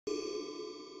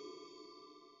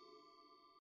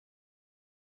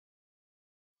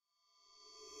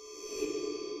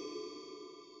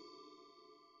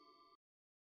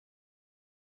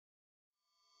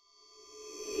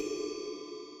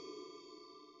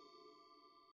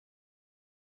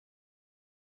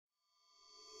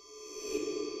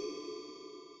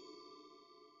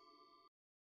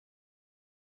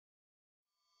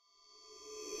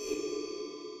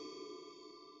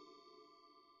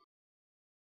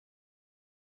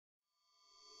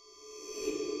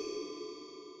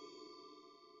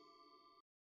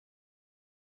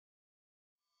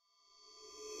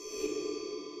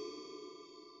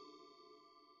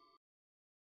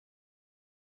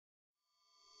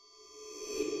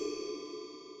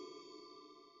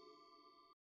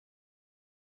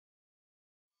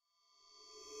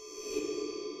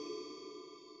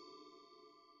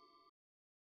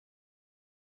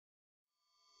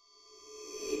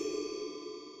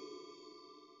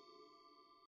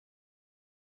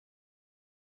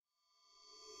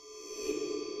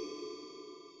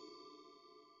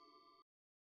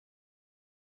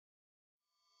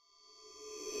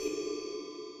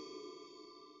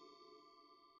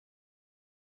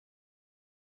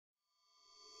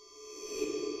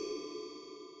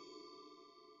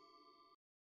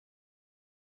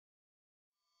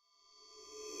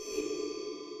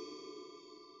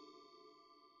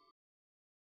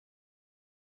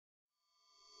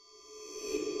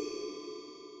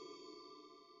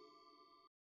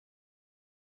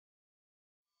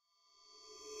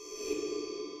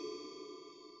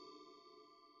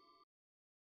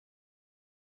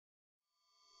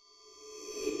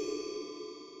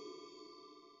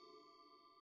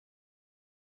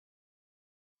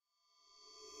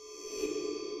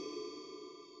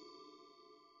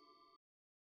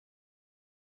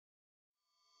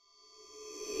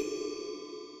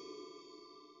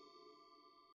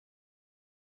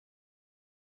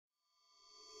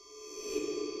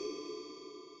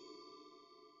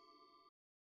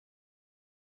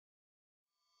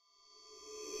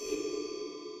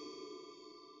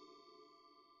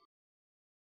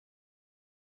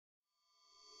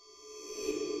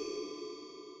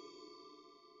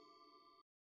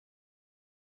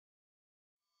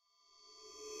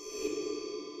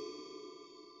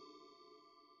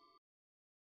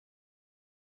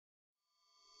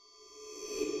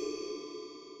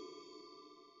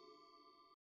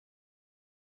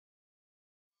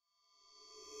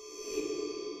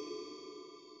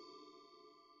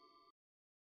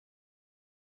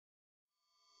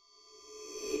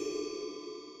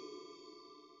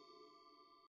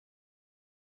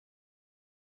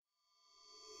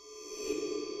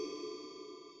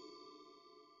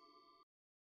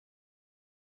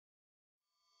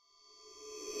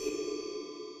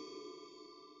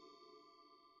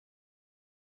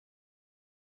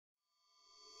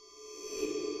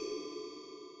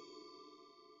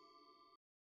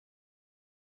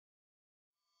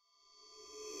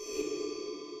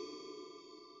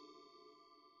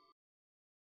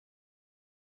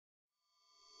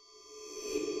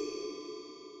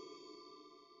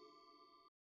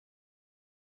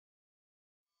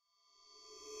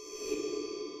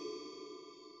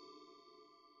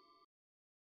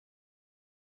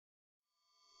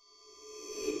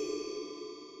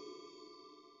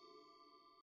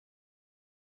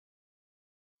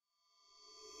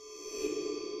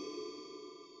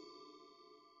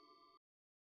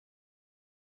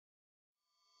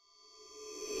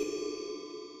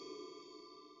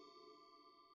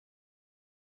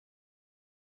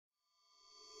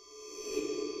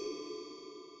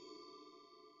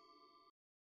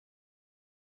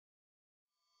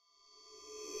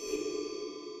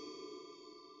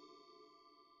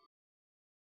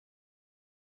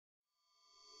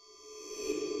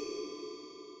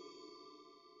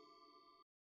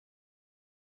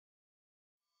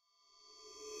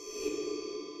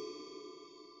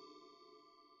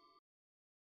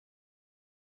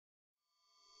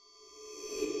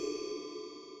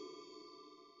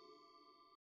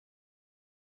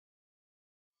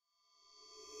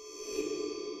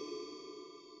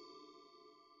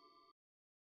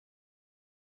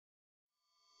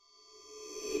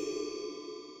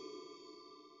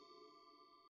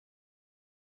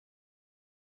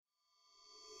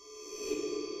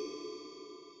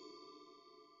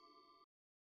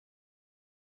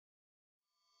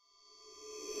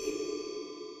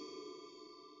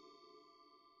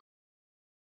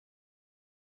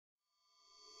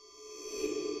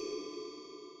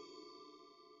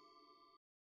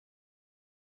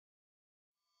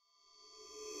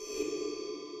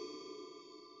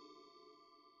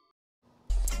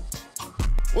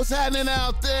What's happening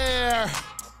out there?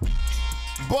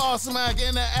 Bossmack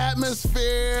in the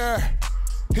atmosphere.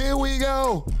 Here we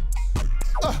go.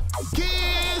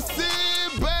 Kiss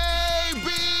it, babies.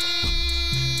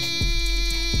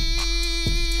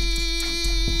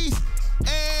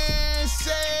 And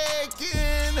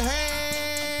shaking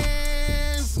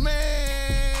hands,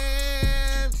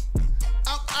 man.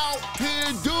 I'm out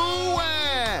here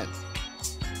doing.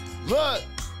 Look,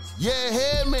 you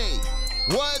hear me?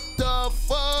 What the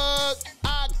fuck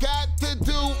I got to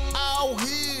do out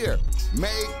here?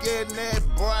 Making it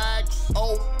black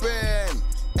open.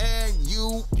 And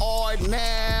you are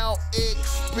now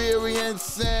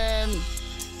experiencing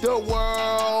the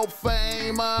world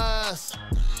famous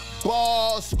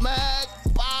Bossmack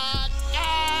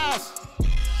podcast.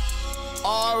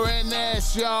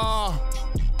 RNS, y'all.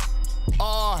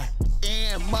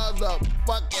 RN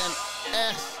motherfucking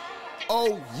S.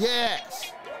 Oh,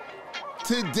 yes.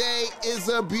 Today is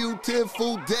a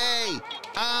beautiful day.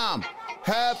 I'm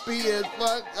happy as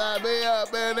fuck I be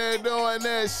up in there doing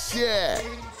this shit.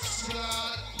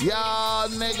 Y'all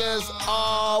niggas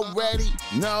already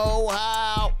know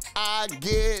how I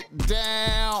get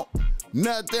down.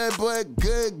 Nothing but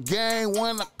good game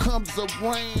when it comes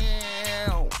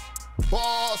around.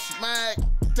 Bossmack,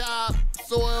 top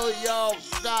soil, y'all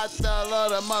got to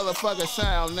love the motherfucking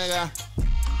sound, nigga.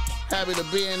 Happy to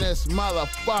be in this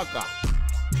motherfucker.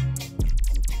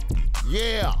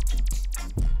 Yeah.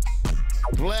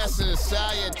 Blessings,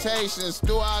 salutations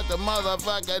throughout the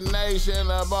motherfucking nation.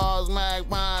 The Bossmack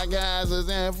podcast is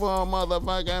in full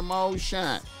motherfucking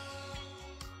motion.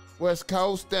 West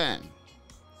Coastin'.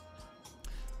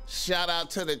 Shout out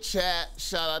to the chat.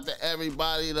 Shout out to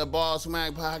everybody. The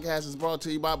Bossmack podcast is brought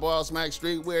to you by Bossmack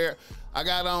Streetwear. I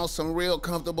got on some real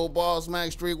comfortable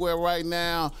Bossmack Streetwear right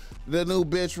now. The new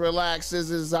Bitch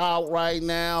Relaxes is out right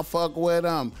now. Fuck with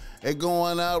them. It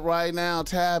going up right now.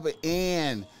 Tab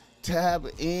in. Tab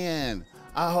in.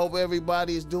 I hope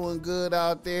everybody is doing good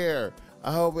out there.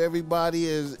 I hope everybody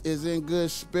is in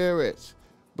good spirits.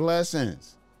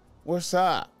 Blessings. What's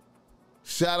up?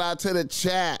 Shout out to the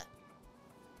chat.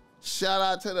 Shout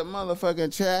out to the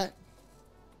motherfucking chat.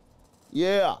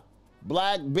 Yeah.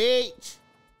 Black Beach.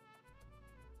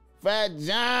 Fat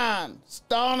John.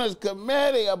 Stoners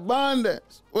Committee.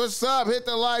 Abundance. What's up? Hit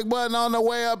the like button on the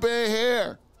way up in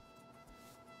here.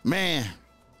 Man.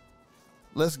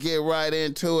 Let's get right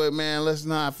into it, man. Let's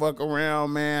not fuck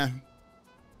around, man.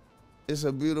 It's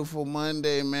a beautiful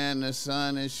Monday, man. The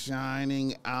sun is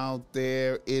shining out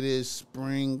there. It is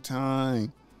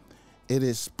springtime. It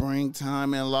is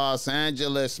springtime in Los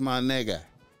Angeles, my nigga.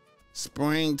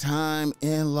 Springtime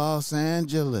in Los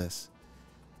Angeles.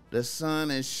 The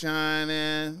sun is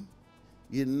shining.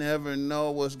 You never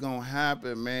know what's gonna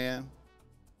happen, man.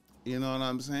 You know what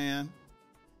I'm saying?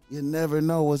 You never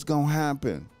know what's gonna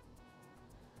happen.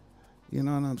 You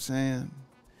know what I'm saying?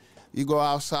 You go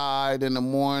outside in the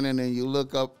morning and you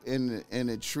look up in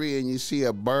the tree and you see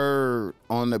a bird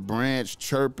on the branch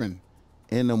chirping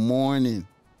in the morning.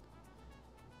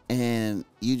 And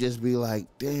you just be like,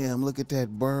 damn, look at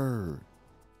that bird.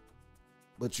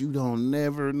 But you don't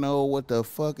never know what the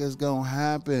fuck is gonna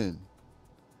happen.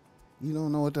 You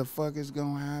don't know what the fuck is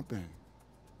gonna happen.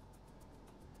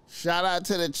 Shout out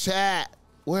to the chat.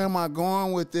 Where am I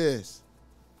going with this?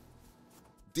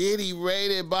 Diddy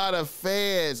raided by the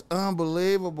feds.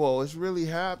 Unbelievable. It's really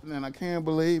happening. I can't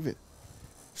believe it.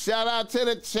 Shout out to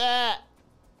the chat.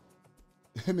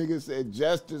 That nigga said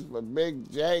justice for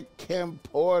Big J. Kim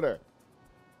Porter.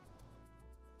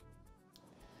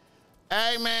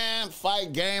 Hey, man.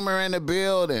 Fight Gamer in the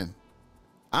building.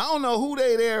 I don't know who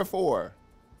they there for.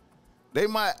 They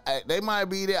might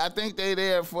be there. I think they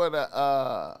there for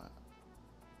the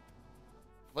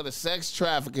sex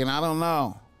trafficking. I don't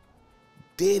know.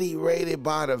 Diddy raided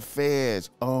by the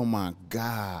feds. Oh, my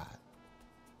God.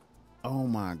 Oh,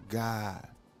 my God.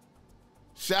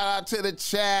 Shout out to the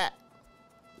chat.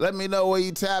 Let me know where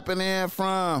you tapping in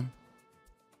from.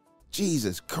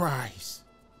 Jesus Christ.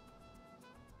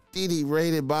 Diddy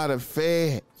raided by the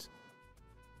feds.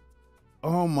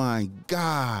 Oh, my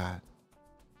God.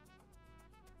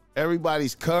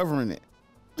 Everybody's covering it.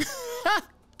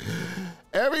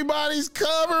 Everybody's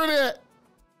covering it.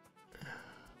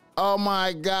 Oh,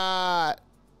 my God.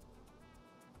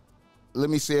 Let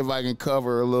me see if I can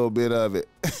cover a little bit of it.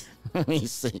 Let me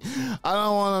see. I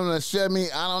don't want them to shut me.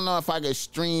 I don't know if I can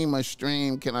stream a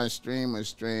stream. Can I stream a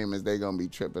stream? Is they going to be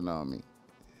tripping on me?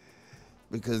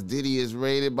 Because Diddy is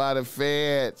raided by the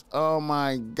feds. Oh,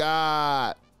 my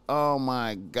God. Oh,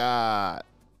 my God.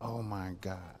 Oh, my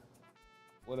God.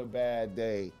 What a bad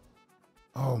day.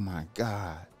 Oh, my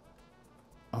God.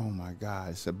 Oh, my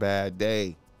God. It's a bad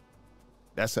day.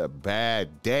 That's a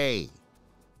bad day.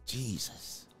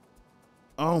 Jesus.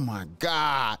 Oh my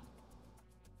God.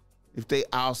 If they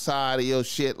outside of your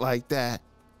shit like that.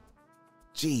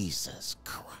 Jesus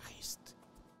Christ.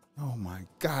 Oh my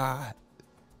God.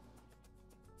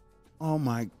 Oh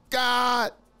my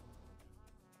God.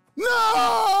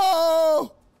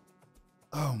 No!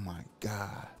 Oh my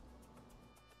God.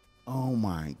 Oh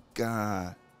my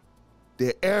God.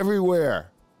 They're everywhere.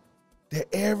 They're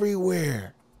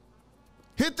everywhere.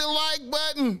 Hit the like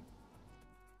button.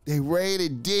 They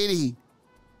raided Diddy.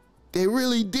 They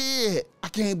really did. I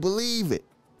can't believe it.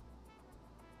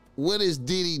 What is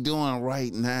Diddy doing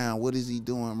right now? What is he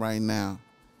doing right now?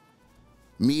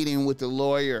 Meeting with the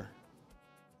lawyer.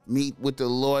 Meet with the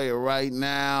lawyer right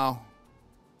now.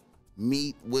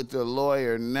 Meet with the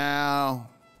lawyer now.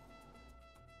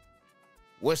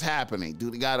 What's happening? Do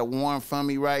they got a warrant for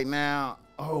me right now?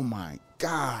 Oh my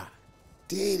God.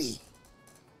 Diddy.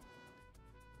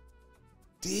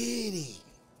 Diddy.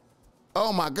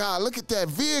 Oh my God, look at that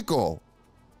vehicle.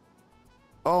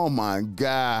 Oh my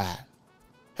God.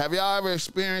 Have y'all ever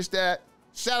experienced that?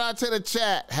 Shout out to the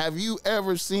chat. Have you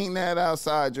ever seen that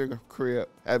outside your crib?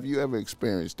 Have you ever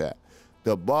experienced that?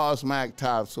 The Bossmack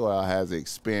Topsoil has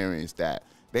experienced that.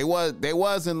 They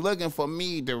wasn't looking for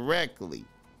me directly,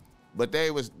 but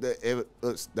the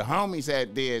homies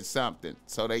had did something,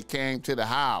 so they came to the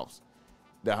house.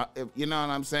 You know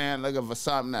what I'm saying? Looking for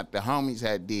something that the homies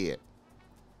had did.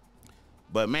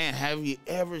 But man, have you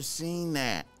ever seen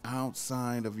that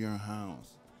outside of your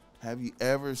house? Have you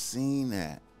ever seen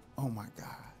that? Oh my God.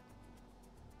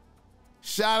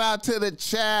 Shout out to the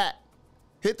chat.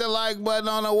 Hit the like button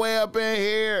on the way up in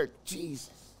here.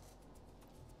 Jesus.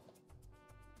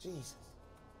 Jesus.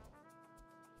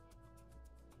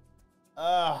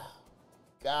 Oh,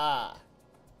 God.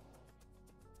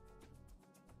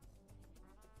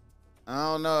 I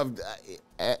don't know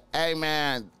if, hey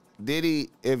man,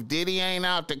 if Diddy ain't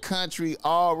out the country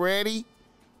already,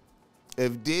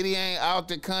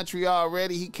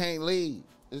 he can't leave.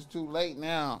 It's too late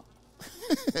now.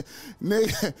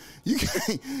 Nigga, you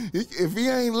can't, if he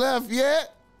ain't left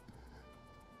yet,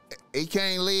 he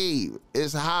can't leave.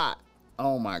 It's hot.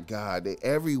 Oh my God, they're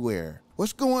everywhere.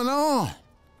 What's going on?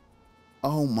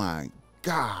 Oh my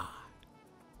God.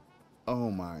 Oh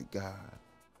my God.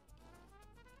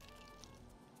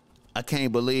 I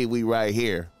can't believe we right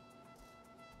here.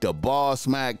 The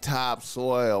Bossmack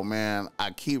Topsoil, man.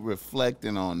 I keep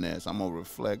reflecting on this. I'm gonna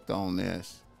reflect on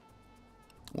this.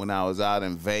 When I was out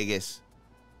in Vegas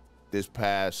this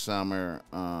past summer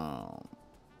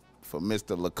for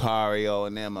Mr. Lucario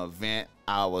and them event,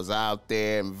 I was out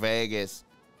there in Vegas.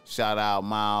 Shout out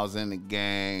Miles and the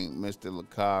gang, Mr.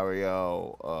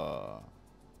 Lucario,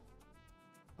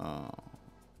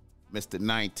 Mr.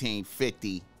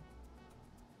 1950.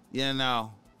 You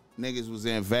know, niggas was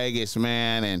in Vegas,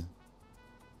 man, and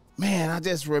man, I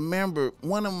just remember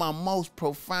one of my most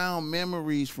profound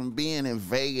memories from being in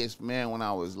Vegas, man, when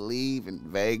I was leaving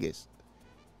Vegas.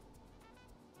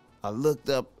 I looked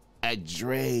up at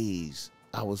Dre's.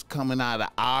 I was coming out of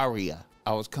Aria.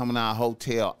 I was coming out of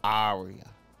Hotel Aria.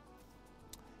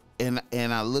 And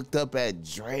I looked up at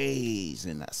Dre's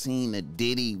and I seen that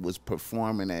Diddy was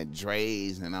performing at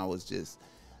Dre's, and I was just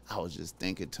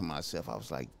thinking to myself, I was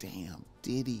like, damn,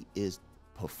 Diddy is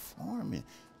performing.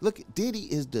 Look, Diddy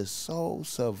is the sole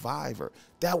survivor.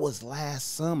 That was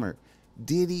last summer.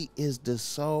 Diddy is the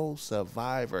sole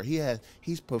survivor.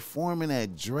 He's performing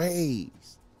at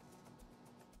Dre's.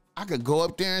 I could go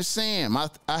up there and see him. I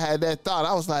had that thought.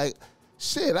 I was like,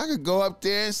 shit, I could go up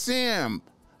there and see him.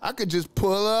 I could just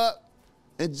pull up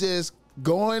and just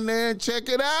go in there and check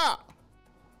it out.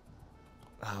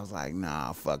 I was like,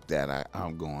 nah, fuck that.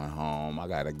 I'm going home. I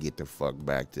gotta get the fuck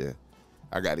back to.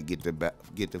 I gotta get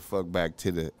the fuck back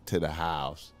to the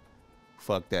house.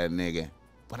 Fuck that nigga.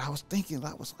 But I was thinking,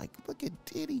 I was like, look at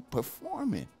Diddy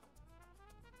performing.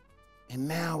 And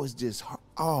now it's just,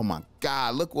 oh my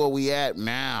God, look where we at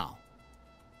now.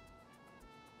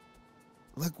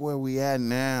 Look where we at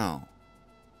now.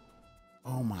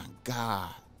 Oh my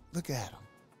God, look at him.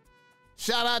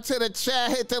 Shout out to the chat.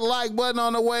 Hit the like button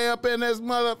on the way up in this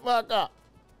motherfucker.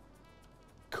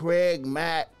 Craig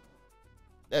Mack.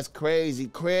 That's crazy.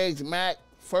 Craig Mack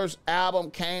first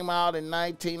album came out in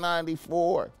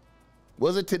 1994.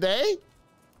 Was it today?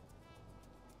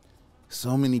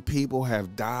 So many people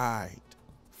have died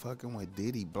fucking with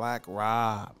Diddy, Black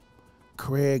Rob,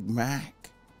 Craig Mack.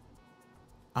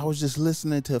 I was just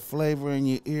listening to Flavor in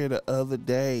Your Ear the other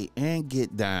day and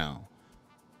Get Down.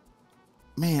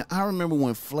 Man, I remember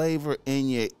when Flavor in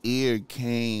Your Ear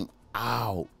came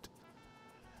out.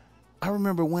 I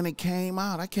remember when it came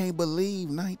out. I can't believe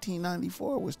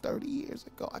 1994 was 30 years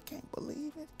ago. I can't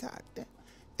believe it. God damn.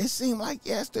 It seemed like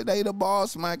yesterday. The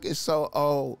Bossmack is so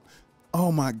old.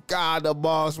 Oh my God, the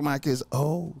Bossmack is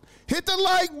old. Hit the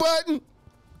like button.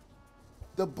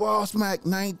 The Bossmack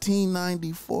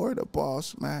 1994, the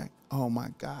Bossmack. Oh my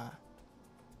God.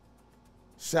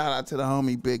 Shout out to the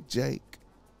homie Big Jake.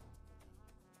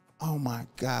 Oh my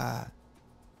God.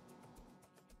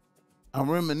 I'm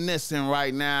reminiscing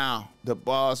right now. The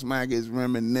Bossmack is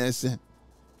reminiscing.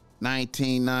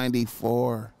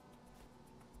 1994.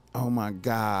 Oh my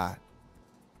God.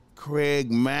 Craig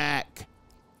Mack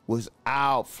was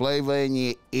out, flavor in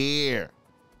your ear.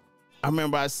 I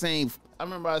remember I seen,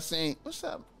 what's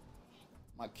up?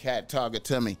 My cat talking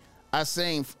to me. I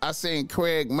seen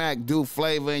Craig Mack do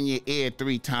flavor in your ear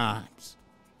 3 times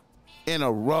in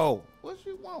a row. What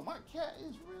you want? My cat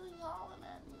is really hollering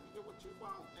at me. Nigga, what you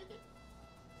want, nigga?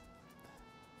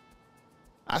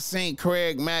 I seen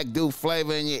Craig Mack do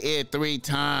flavor in your ear 3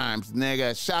 times,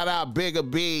 nigga. Shout out Bigger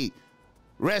B.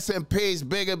 Rest in peace,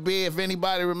 Bigger B. If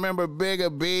anybody remember Bigger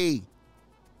B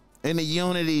in the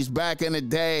Unities back in the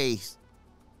days.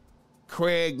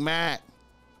 Craig Mack.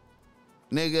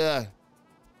 Nigga.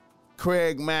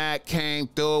 Craig Mack came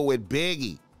through with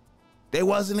Biggie. They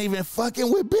wasn't even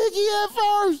fucking with Biggie at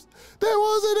first. They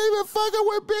wasn't even fucking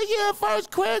with Biggie at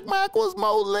first. Craig Mack was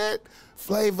more lit.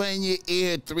 Flavor in your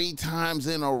ear 3 times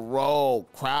in a row.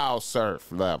 Crowd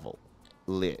surf level.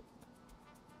 Lit.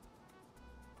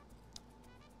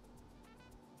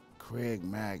 Craig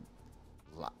Mack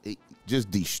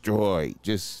just destroyed.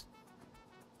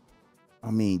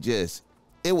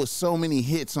 It was so many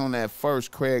hits on that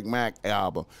first Craig Mack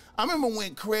album. I remember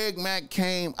when Craig Mack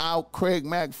came out, Craig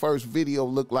Mack first video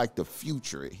looked like the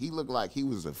Future. He looked like he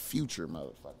was a Future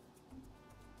motherfucker.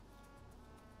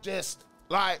 Just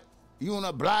like, you in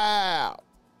a blow,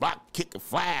 block, kick a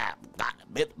flap, got a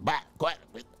bit back, quite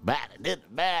a bit back, and did the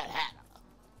bad hat.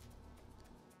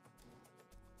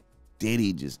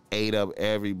 Diddy just ate up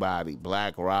everybody.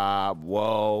 Black Rob,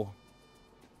 whoa.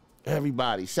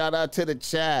 Everybody. Shout out to the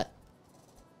chat.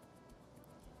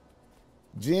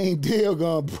 Gene Deal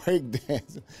gonna break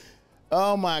dance.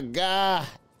 Oh my God.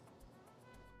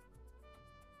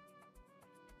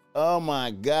 Oh my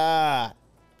God.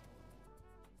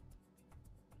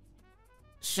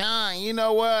 Shine, you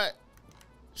know what?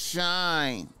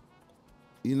 Shine.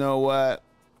 You know what?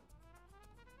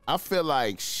 I feel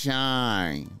like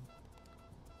Shine.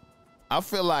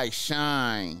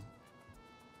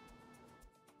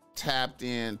 Tapped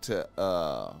into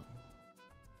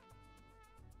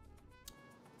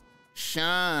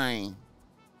Shine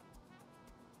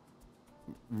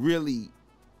really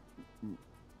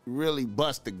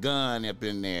bust the gun up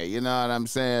in there, you know what I'm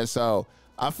saying? So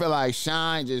I feel like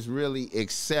Shine just really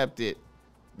accepted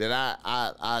that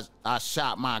I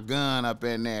shot my gun up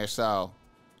in there, so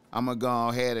I'm gonna go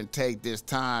ahead and take this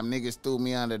time. Niggas threw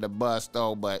me under the bus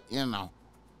though, but you know,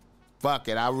 fuck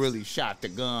it, I really shot the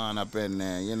gun up in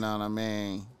there, you know what I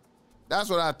mean? That's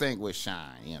what I think with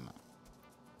Shine, you know.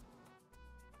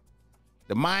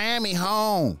 The Miami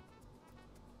home.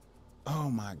 Oh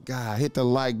my God, hit the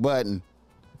like button.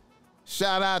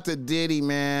 Shout out to Diddy,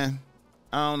 man.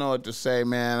 I don't know what to say,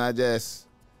 man. I just,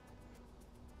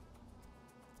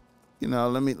 you know,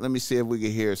 let me see if we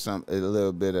can hear a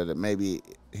little bit of it. Maybe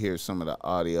hear some of the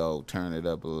audio, turn it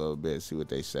up a little bit, see what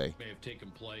they say. May have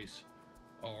taken place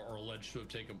or alleged to have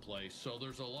taken place. So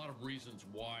there's a lot of reasons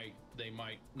why they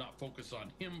might not focus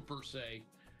on him per se.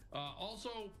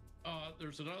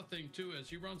 There's another thing too, is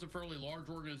he runs a fairly large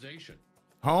organization.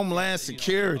 Homeland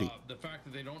Security. The fact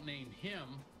that they don't name him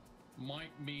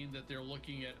might mean that they're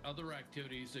looking at other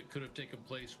activities that could have taken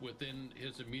place within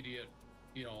his immediate,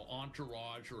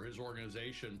 entourage or his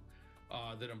organization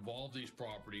that involve these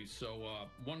properties. So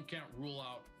one can't rule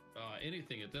out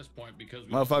anything at this point because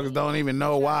motherfuckers don't even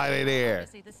know why they're there.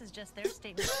 Obviously, this is just their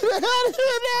statement. How do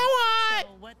you know why? So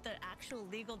what the actual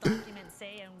legal documents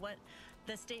say and what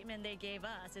the statement they gave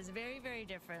us is very, very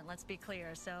different. Let's be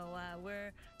clear. So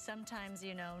we're sometimes,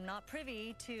 not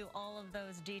privy to all of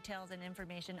those details and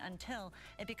information until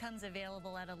it becomes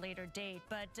available at a later date.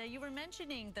 But you were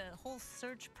mentioning the whole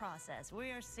search process. We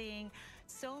are seeing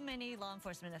so many law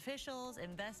enforcement officials,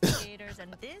 investigators,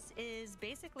 and this is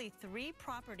basically 3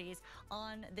 properties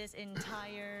on this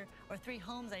entire, or 3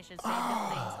 homes, I should say,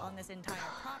 buildings on this entire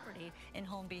property in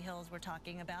Holmby Hills we're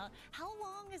talking about. How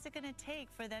long is it going to take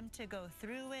for them to go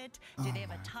through it? Do they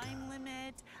have a time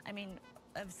limit? I mean,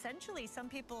 essentially, some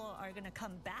people are going to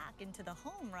come back into the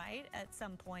home, right, at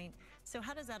some point. So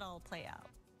how does that all play out?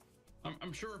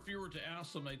 I'm sure if you were to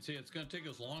ask them, they'd say it's going to take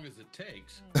as long as it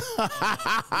takes.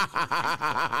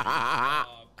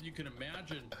 You can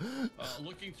imagine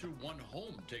looking through one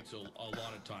home takes a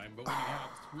lot of time, but when you have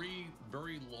 3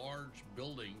 very large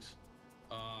buildings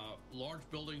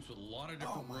with a lot of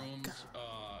different rooms,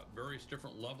 various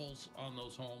different levels on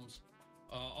those homes.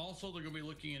 Also, they're going to be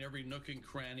looking at every nook and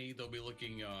cranny. They'll be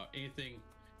looking anything,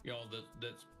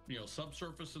 that's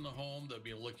subsurface in the home. They'll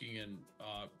be looking in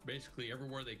basically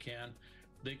everywhere they can.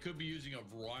 They could be using a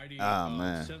variety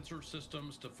of sensor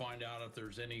systems to find out if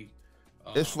there's any.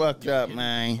 It's fucked up,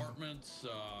 man. Apartments,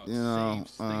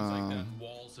 safes, things like that,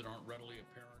 walls that aren't readily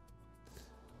apparent.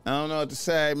 I don't know what to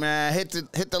say, man. Hit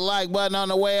the like button on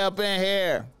the way up in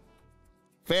here.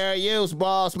 Fair use,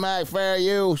 Bossmack. Fair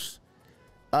use.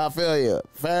 I feel you.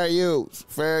 Fair use.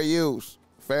 Fair use.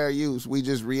 Fair use. We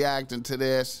just reacting to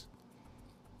this.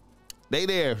 They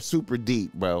there super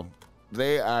deep, bro.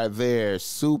 They are there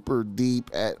super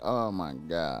deep at, oh my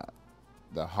God.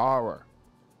 The horror.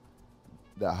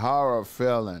 The horror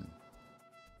feeling.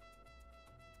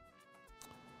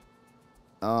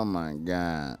 Oh my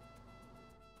God.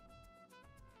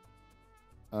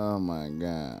 Oh my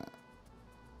God.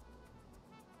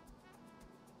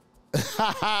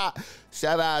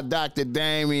 Shout out Dr.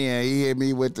 Damien. He hit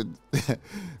me with the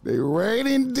they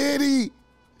raiding Diddy.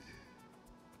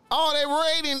 Oh, they're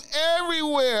raiding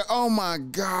everywhere. Oh my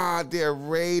God. They're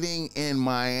raiding in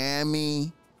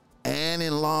Miami and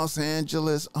in Los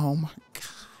Angeles. Oh my God.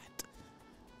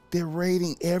 They're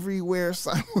raiding everywhere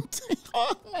simultaneously.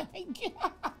 Oh my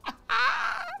God.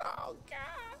 Oh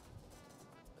God.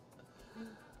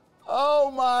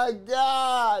 Oh my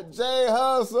God. Jay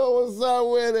Hustle, what's up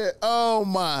with it? Oh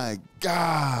my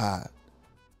God.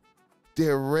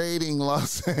 They're raiding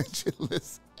Los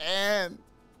Angeles and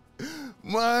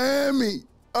Miami.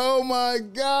 Oh my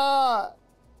God.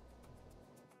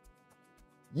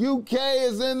 UK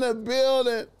is in the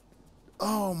building.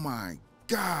 Oh my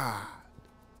God.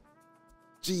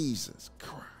 Jesus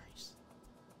Christ.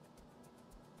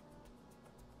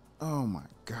 Oh my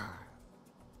God.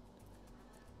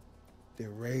 They're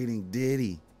raiding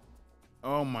Diddy.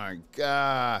 Oh my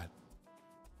God.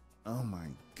 Oh my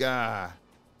God.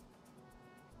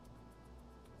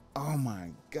 Oh my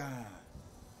God.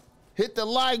 Hit the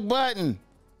like button.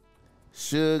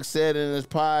 Suge said in his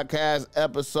podcast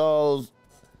episodes.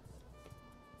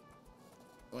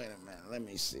 Wait a minute. Let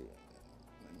me see.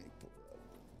 Let me pull up.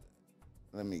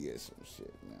 Let me get some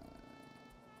shit now.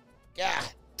 God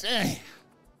damn.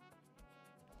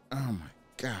 Oh my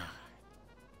God.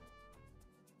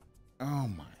 Oh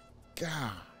my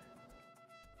God.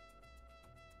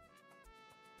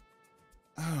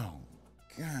 Oh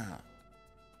God.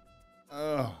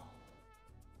 Oh.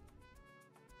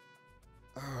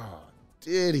 Oh,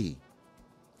 Diddy.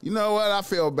 You know what? I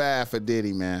feel bad for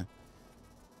Diddy, man.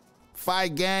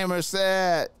 Fight Gamer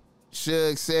said,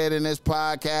 Suge said in his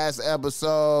podcast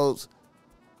episodes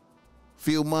a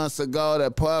few months ago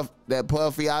that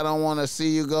Puffy, I don't want to see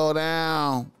you go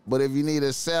down, but if you need a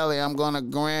celly, I'm going to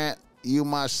grant you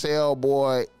my cell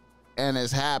boy, and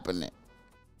it's happening.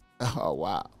 Oh,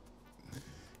 wow.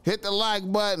 Hit the like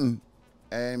button.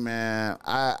 Hey, man,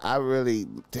 I really,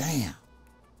 damn.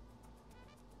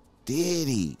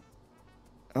 Diddy.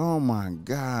 Oh, my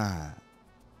God.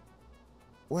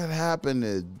 What happened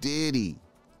to Diddy?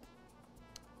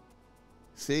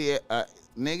 See,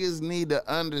 niggas need to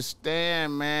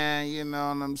understand, man. You know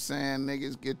what I'm saying?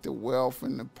 Niggas get the wealth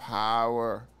and the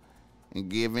power and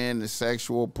give in to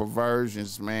sexual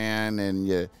perversions, man, and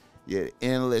your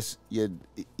endless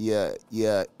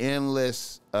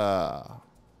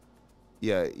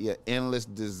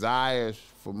desires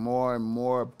for more and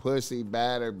more pussy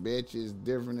battered bitches,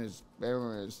 different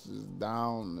experiences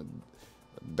down the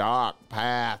dark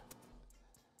path.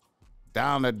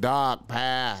 Down the dark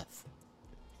path.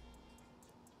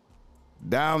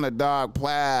 Down the dark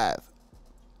path.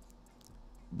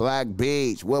 Black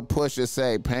Beach, what Pusha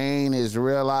say? Pain is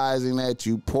realizing that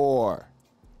you poor.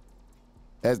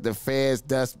 As the feds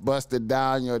dust busted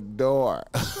down your door.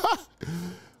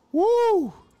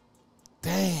 Woo!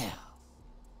 Damn.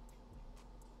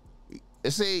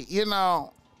 See, you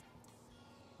know,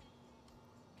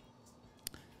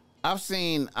 I've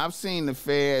seen the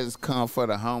feds come for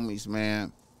the homies,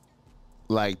 man.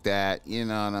 Like that, you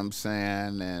know what I'm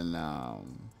saying? And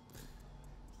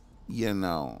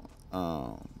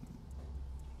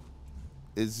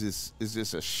it's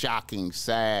just a shocking,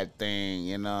 sad thing,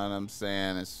 you know what I'm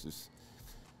saying? It's just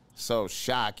so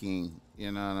shocking,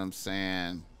 you know what I'm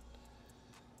saying?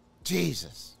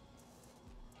 Jesus.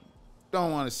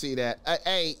 Don't want to see that.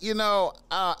 Hey, you know,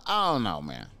 I don't know,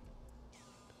 man.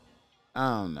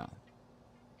 I don't know.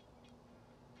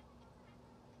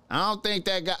 I don't think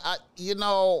that guy, you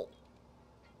know,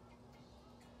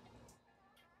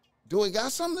 do it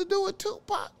got something to do with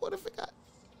Tupac? What if it got?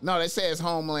 No, they say it's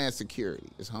Homeland Security.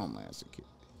 It's Homeland Security.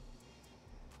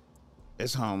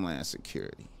 It's Homeland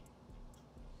Security.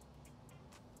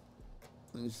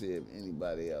 Let me see if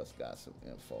anybody else got some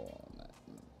info on that.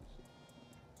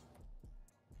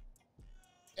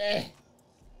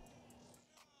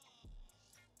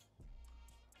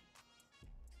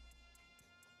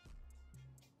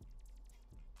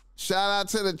 Shout out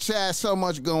to the chat. So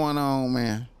much going on,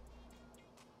 man.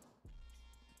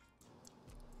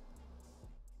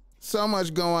 So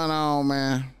much going on,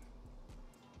 man.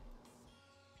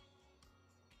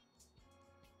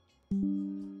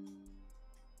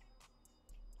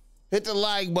 Hit the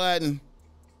like button.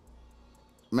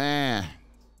 Man.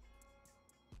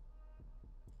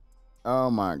 Oh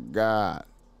my God.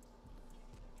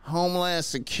 Homeland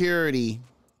Security.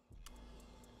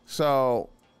 So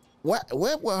what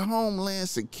will Homeland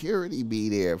Security be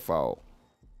there for?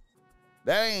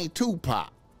 That ain't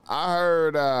Tupac.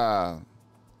 I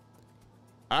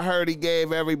heard he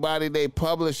gave everybody they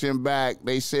publishing back.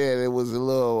 They said it was a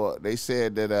little, they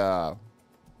said that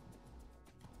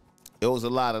it was a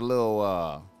lot of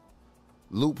little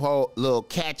loophole, little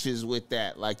catches with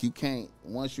that. Like you can't,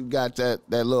 once you got that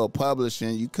little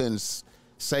publishing, you couldn't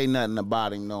say nothing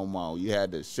about him no more. You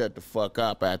had to shut the fuck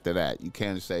up after that. You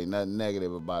can't say nothing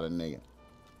negative about a nigga.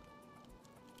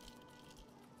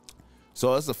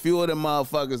 So it's a few of them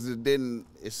motherfuckers that didn't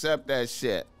accept that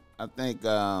shit. I think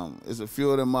it's a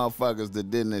few of them motherfuckers that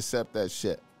didn't accept that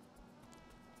shit.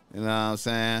 You know what I'm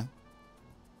saying?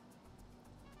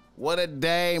 What a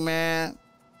day, man.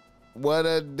 What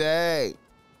a day.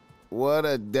 What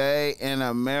a day in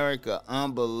America.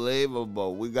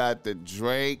 Unbelievable. We got the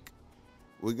Drake.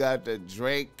 We got the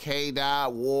Drake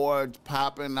K-Dot Ward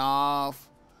popping off.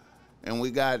 And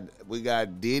we got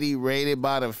Diddy raided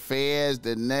by the feds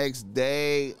the next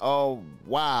day. Oh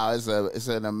wow, it's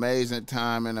an amazing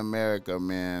time in America,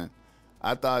 man.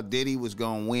 I thought Diddy was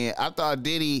gonna win. I thought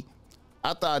Diddy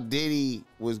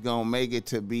was gonna make it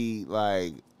to be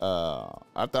like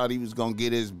I thought he was gonna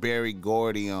get his Berry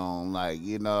Gordy on, like,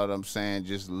 you know what I'm saying,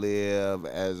 just live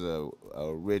as a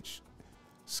rich,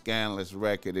 scandalous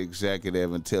record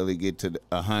executive until he get to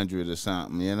 100 or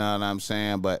something. You know what I'm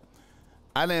saying? But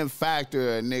I didn't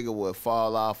factor a nigga would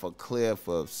fall off a cliff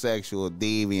of sexual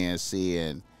deviancy,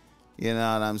 and you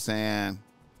know what I'm saying?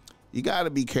 You got to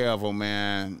be careful,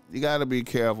 man. You got to be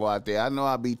careful out there. I know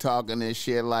I be talking this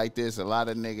shit like this. A lot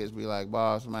of niggas be like,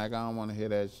 Bossmack, I don't want to hear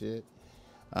that shit.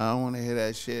 I don't want to hear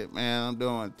that shit, man. I'm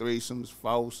doing threesomes,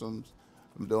 foursomes.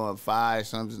 I'm doing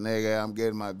fivesomes, nigga. I'm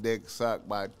getting my dick sucked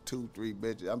by 2, 3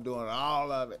 bitches. I'm doing all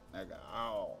of it, nigga,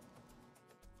 all.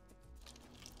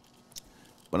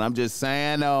 But I'm just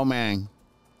saying though, man.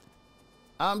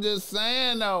 I'm just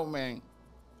saying though, man.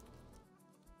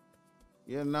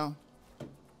 You know?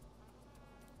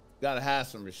 Gotta have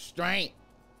some restraint.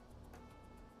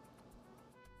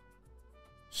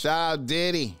 Shout out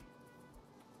Diddy.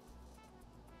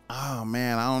 Oh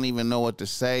man, I don't even know what to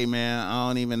say, man. I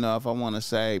don't even know if I want to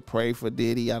say pray for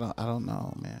Diddy. I don't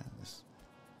know, man.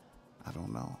 I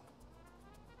don't know.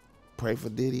 Pray for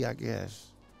Diddy, I guess.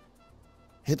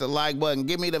 Hit the like button.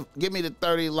 Give me the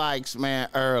 30 likes, man,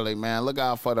 early, man. Look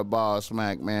out for the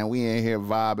Bossmack, man. We in here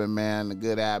vibing, man. The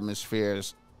good atmosphere.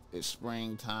 It's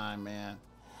springtime, man.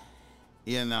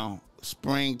 You know,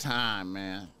 springtime,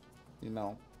 man. You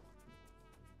know.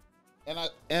 And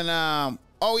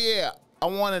oh yeah, I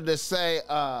wanted to say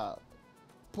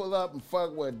pull up and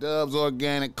fuck with Dub's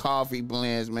Organic Coffee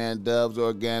Blends, man. Dub's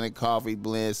Organic Coffee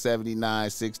Blends,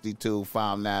 7962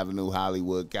 Fountain Avenue,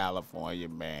 Hollywood, California,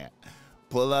 man.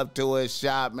 Pull up to his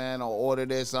shop, man, or order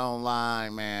this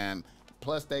online, man.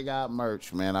 Plus, they got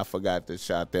merch, man. I forgot to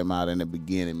shout them out in the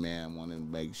beginning, man. Wanted to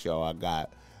make sure I got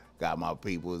my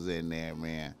peoples in there,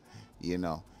 man. You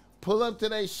know. Pull up to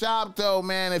their shop, though,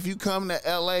 man. If you come to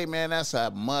L.A., man, that's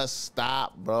a must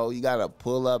stop, bro. You got to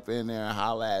pull up in there and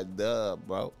holla at Dub,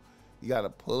 bro. You got to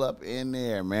pull up in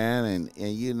there, man,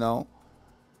 and you know,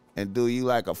 and do you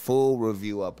like a full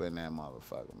review up in that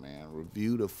motherfucker, man.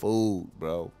 Review the food,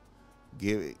 bro.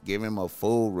 Give him a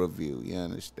full review. You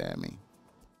understand me?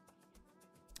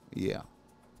 Yeah.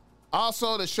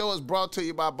 Also, the show is brought to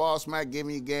you by Bossmack.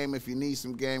 Giving you game if you need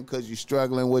some game because you're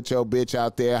struggling with your bitch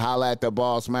out there. Holla at the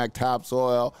Bossmack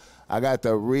Topsoil. I got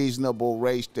the reasonable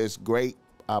race that's great.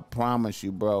 I promise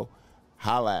you, bro.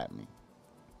 Holla at me.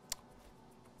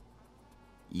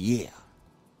 Yeah.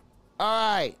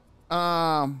 All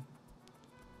right.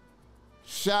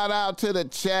 Shout out to the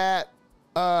chat.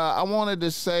 I wanted to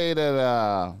say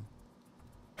that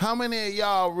How many of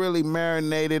y'all really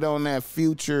marinated on that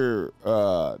future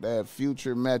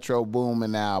Metro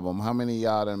Boomin album? How many of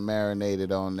y'all done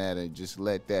marinated on that and just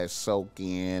let that soak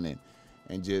in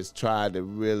and just tried to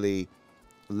really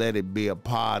let it be a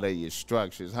part of your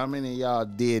structures? How many of y'all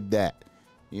did that?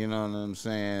 You know what I'm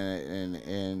saying?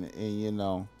 And you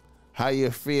know, how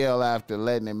you feel after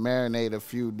letting it marinate a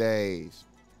few days?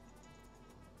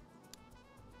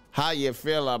 How you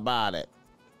feel about it?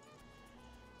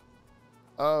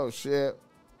 Oh, shit.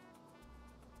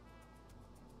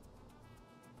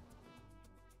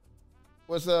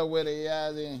 What's up with it,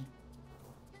 Yazzie? Hey,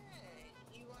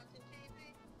 you watching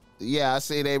TV? Yeah, I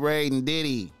see they raiding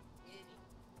Diddy. Diddy.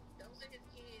 Those are his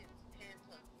kids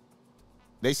handcuffed.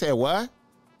 They said what?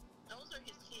 Those are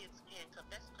his kids handcuffed.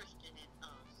 That's Christian and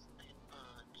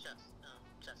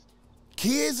Justin.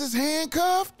 Kids is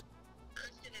handcuffed?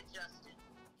 Christian and Justin.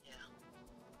 Yeah.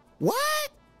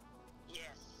 What? Yes.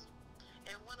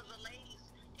 And one of the ladies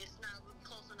is not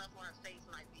close enough on her face.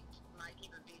 Might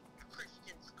even be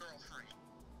Christian's girlfriend.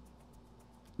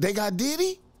 They got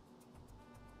Diddy?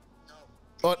 No.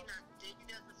 Oh. Diddy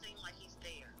doesn't seem like he's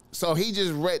there. So he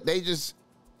just they just.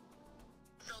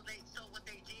 So what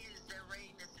they did is they're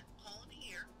raiding this home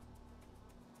here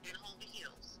in Holmby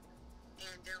Hills, and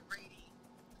they're raiding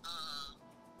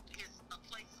a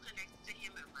place connected to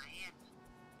him in Miami.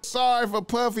 Sorry for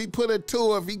Puffy. Put a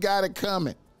 2 if he got it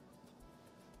coming.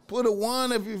 Put a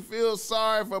 1 if you feel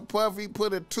sorry for Puffy.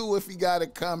 Put a 2 if he got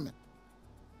it coming.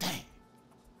 Damn.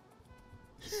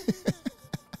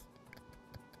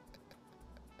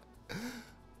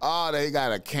 Oh, they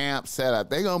got a camp set up.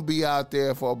 They're going to be out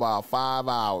there for about 5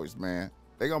 hours, man.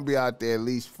 They're going to be out there at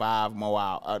least 5 more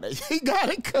hours. He got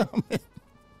it coming.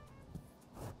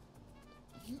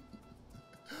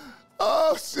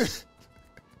 Oh, shit.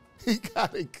 He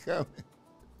got it coming.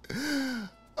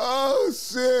 Oh,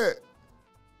 shit.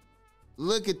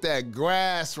 Look at that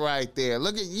grass right there.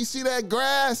 You see that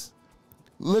grass?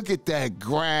 Look at that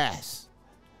grass.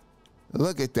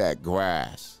 Look at that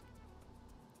grass.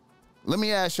 Let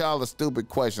me ask y'all a stupid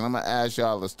question. I'm going to ask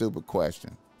y'all a stupid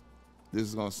question. This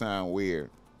is going to sound weird.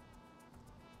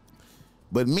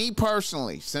 But me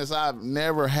personally, since I've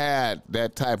never had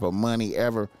that type of money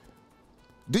ever,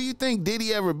 do you think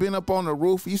Diddy ever been up on the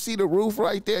roof? You see the roof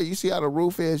right there? You see how the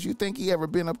roof is? You think he ever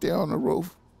been up there on the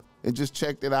roof and just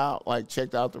checked it out, like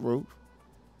checked out the roof?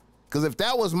 Because if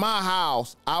that was my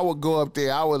house, I would go up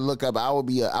there. I would look up. I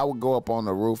would go up on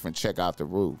the roof and check out the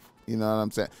roof. You know what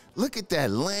I'm saying? Look at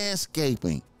that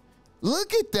landscaping.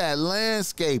 Look at that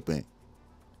landscaping.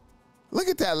 Look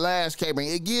at that landscaping.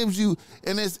 It gives you,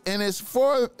 and it's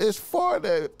for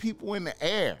the people in the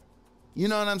air. You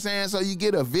know what I'm saying? So you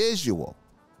get a visual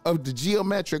of the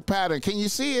geometric pattern. Can you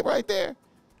see it right there?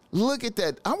 Look at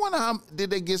that. I wonder how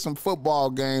did they get some football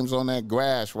games on that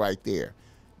grass right there.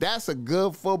 That's a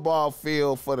good football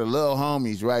field for the little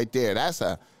homies right there. That's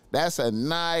a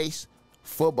nice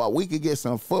football. We could get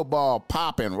some football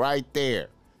popping right there.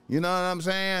 You know what I'm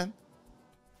saying?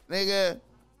 Niggas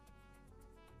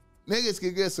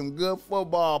could get some good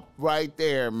football right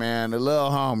there, man. The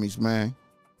little homies, man.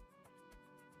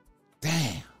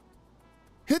 Damn.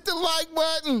 Hit the like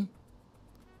button.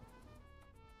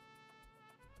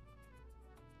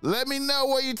 Let me know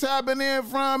where you tapping in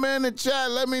from in the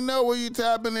chat. Let me know where you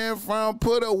tapping in from.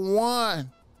 Put a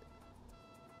 1.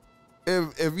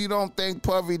 If you don't think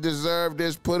Puffy deserved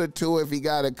this, put a 2 if he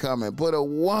got it coming. Put a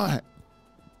 1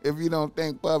 if you don't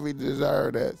think Puffy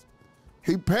deserved this.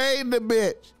 He paid the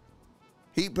bitch.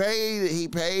 He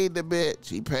paid the bitch.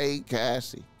 He paid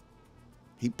Cassie.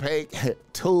 He paid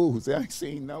 2s. I ain't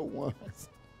seen no 1s.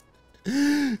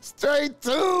 Straight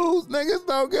 2s. Niggas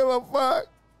don't give a fuck.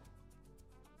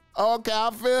 Okay,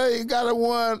 I feel you got a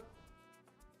 1.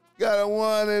 Got a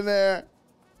 1 in there.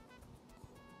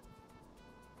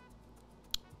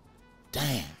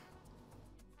 Damn.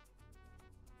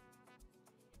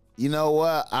 You know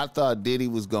what? I thought Diddy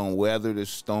was going to weather the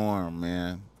storm,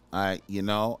 man. I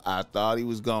thought he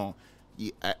was going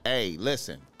to. Hey,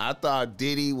 listen. I thought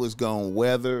Diddy was going to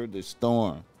weather the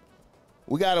storm.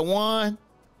 We got a 1.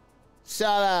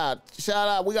 Shout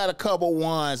out. We got a couple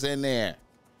 1s in there.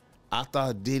 I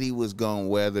thought Diddy was going to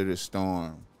weather the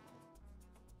storm.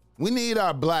 We need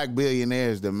our black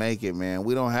billionaires to make it, man.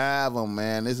 We don't have them,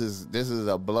 man. This is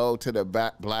a blow to the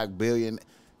black billion.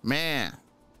 Man,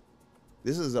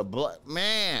 this is a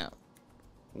man.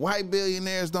 White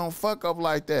billionaires don't fuck up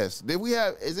like this.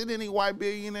 Is it any white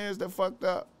billionaires that fucked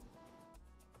up?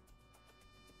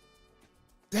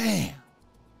 Damn.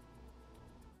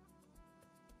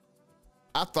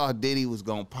 I thought Diddy was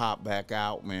going to pop back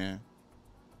out, man.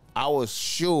 I was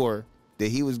sure that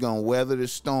he was going to weather the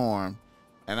storm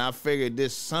And I figured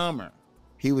this summer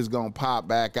he was gonna pop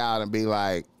back out and be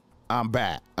like, I'm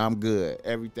back. I'm good.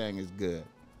 Everything is good.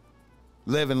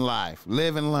 Living life.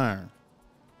 Live and learn.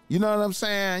 You know what I'm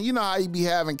saying? You know how he be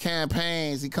having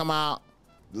campaigns. He come out,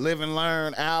 Live and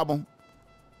Learn album.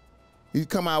 He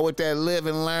come out with that Live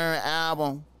and Learn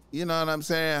album. You know what I'm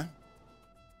saying?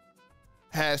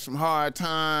 Had some hard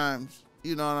times.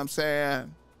 You know what I'm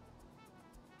saying?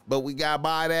 But we got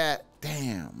by that.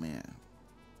 Damn, man.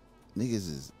 Niggas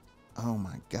is, oh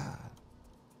my God.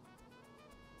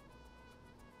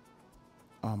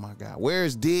 Oh my God.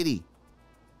 Where's Diddy?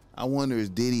 I wonder, is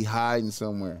Diddy hiding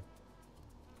somewhere?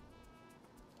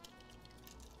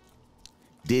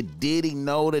 Did Diddy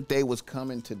know that they was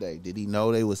coming today? Did he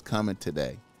know they was coming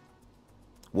today?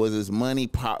 Was his money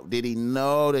pop? Did he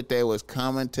know that they was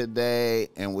coming today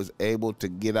and was able to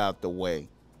get out the way?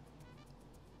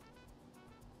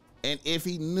 And if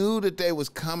he knew that they was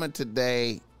coming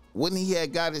today, wouldn't he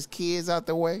have got his kids out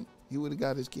the way? He would have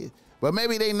got his kids. But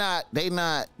maybe maybe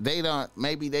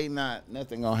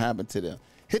nothing gonna happen to them.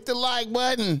 Hit the like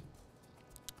button.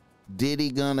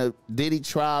 Diddy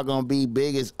trial gonna be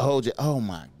big as OJ. Oh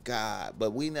my God.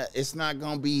 But it's not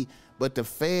gonna be, but the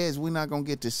feds, we're not gonna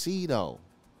get to see though.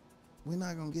 We're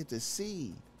not gonna get to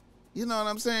see. You know what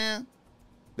I'm saying?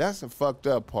 That's the fucked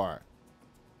up part.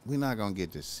 We're not gonna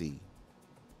get to see.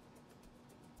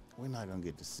 We're not gonna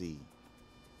get to see.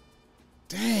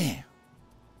 Damn.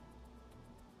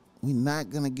 We're not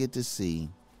gonna get to see.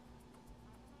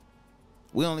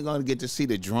 We're only gonna get to see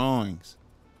the drawings.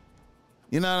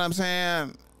 You know what I'm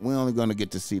saying? We're only gonna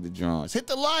get to see the drawings. Hit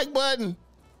the like button.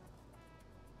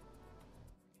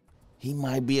 He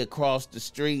might be across the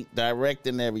street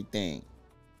directing everything.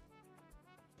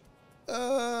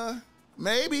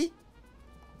 Maybe.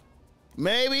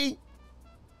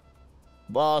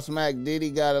 Bossmack Diddy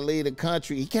gotta leave the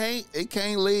country. He can't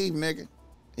leave, nigga.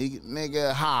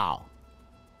 Nigga, how?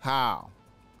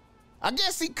 I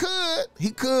guess he could.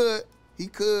 He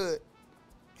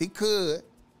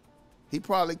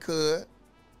probably could.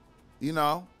 You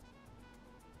know.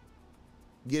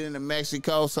 Get into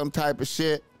Mexico, some type of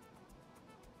shit.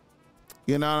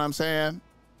 You know what I'm saying?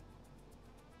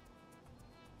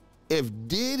 If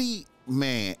Diddy,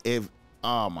 man,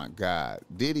 oh my God,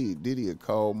 Diddy a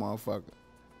cold motherfucker.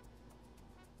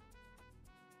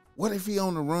 What if he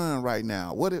on the run right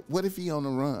now? What if he on the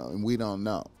run and we don't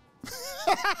know?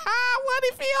 What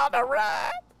if he on the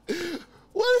run?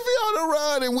 What if he on the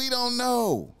run and we don't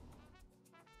know?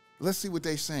 Let's see what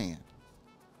they saying.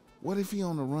 What if he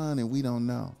on the run and we don't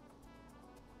know?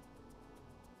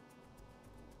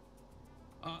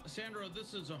 Sandra,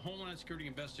 this is a Homeland Security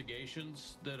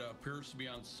investigations that appears to be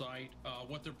on site.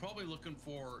 What they're probably looking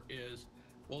for is,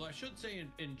 well, I should say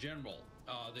in general,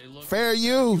 they look fair at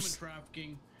use, human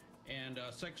trafficking and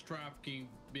sex trafficking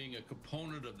being a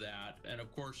component of that. And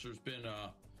of course, there's been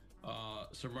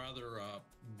some rather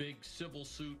big civil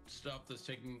suit stuff that's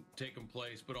taken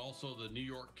place, but also the New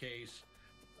York case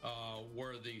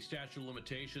where the statute of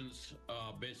limitations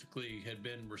basically had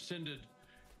been rescinded.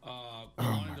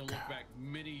 Wanting to look back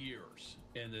many years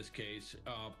in this case.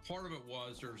 Part of it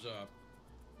was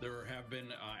there have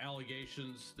been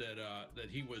allegations that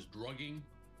he was drugging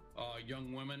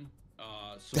young women.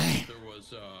 So there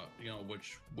was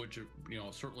which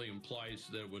certainly implies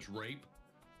that it was rape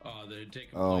that had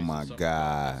taken place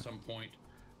at some point.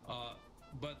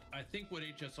 But I think what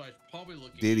HSI is probably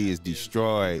looking Diddy at is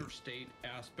destroyed. Interstate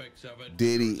aspects of it.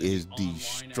 Diddy is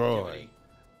destroyed.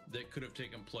 That could have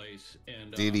taken place,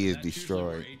 and Diddy is that's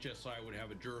destroyed. Where HSI would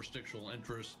have a jurisdictional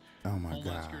interest. Oh my Homeland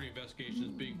God. Security investigations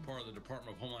being part of the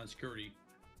Department of Homeland Security,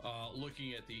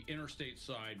 looking at the interstate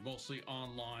side, mostly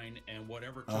online, and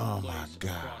whatever took place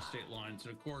across state lines.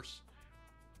 And of course,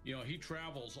 he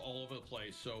travels all over the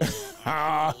place, so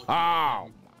I'm sure at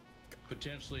him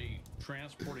potentially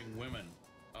transporting women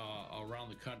around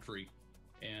the country.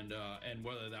 And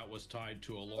whether that was tied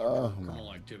to a larger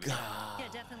criminal activity. Yeah,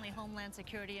 definitely Homeland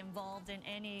Security involved in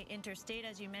any interstate,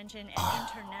 as you mentioned, and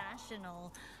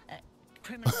international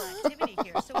criminal activity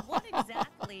here. So what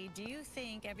exactly do you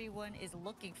think everyone is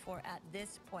looking for at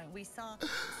this point? We saw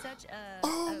such a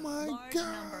large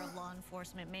number of law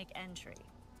enforcement make entry.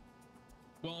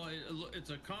 Well,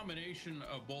 it's a combination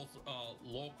of both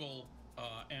local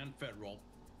and federal.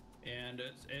 And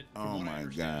from what I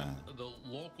understand, the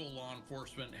local law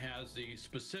enforcement has the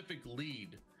specific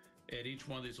lead at each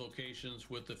one of these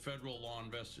locations, with the federal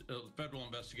federal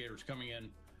investigators coming in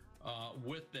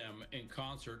with them in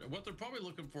concert. What they're probably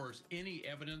looking for is any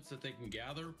evidence that they can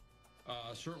gather,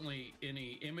 certainly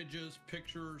any images,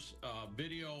 pictures,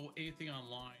 video, anything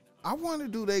online I wonder,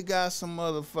 do they got some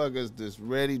motherfuckers that's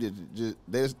ready to just,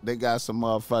 they got some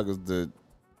motherfuckers that,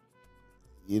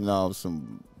 you know,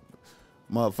 some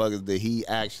motherfuckers that he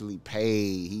actually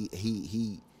paid.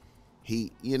 He,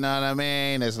 you know what I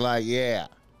mean? It's like, yeah,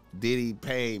 Diddy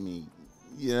paid me.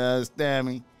 You understand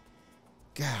me?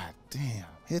 God damn,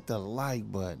 hit the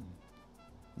like button.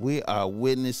 We are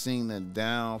witnessing the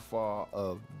downfall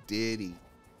of Diddy,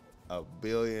 a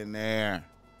billionaire.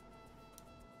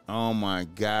 Oh my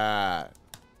God.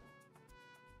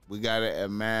 We gotta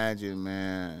imagine,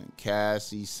 man.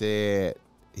 Cassie said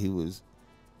she was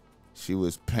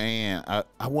paying.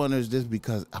 I wonder is this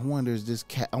because I wonder is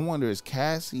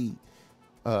Cassie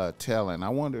telling? I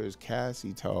wonder is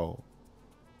Cassie told?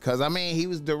 Cause I mean he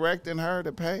was directing her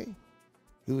to pay.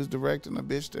 He was directing the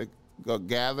bitch to go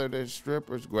gather the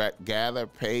strippers,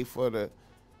 pay for the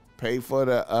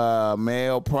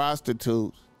male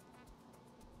prostitutes.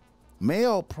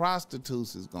 Male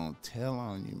prostitutes is gonna tell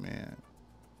on you, man.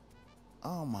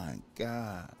 Oh my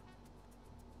God.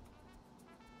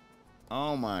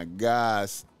 Oh my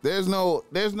gosh. There's no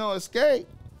escape.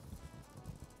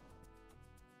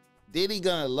 Diddy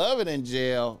gonna love it in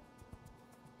jail?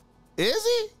 Is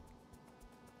he?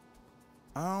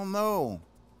 I don't know.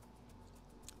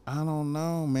 I don't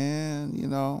know, man. You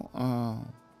know,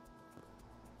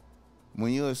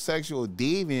 when you're a sexual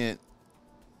deviant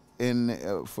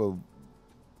for,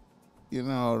 you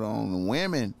know, on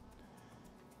women,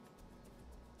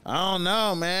 I don't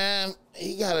know, man.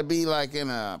 He gotta be like in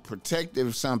a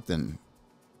protective something.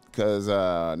 Cause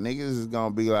niggas is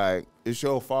gonna be like, it's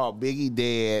your fault, Biggie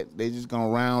dead. They just gonna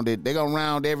round it. They gonna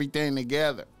round everything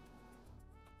together.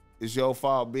 It's your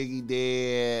fault, Biggie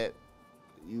dead.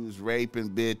 You was raping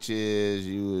bitches.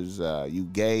 You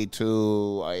gay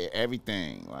too.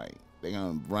 Everything. Like, they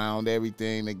gonna round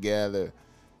everything together.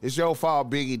 It's your fault,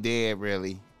 Biggie dead,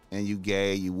 really. And you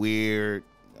gay. You weird.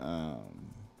 You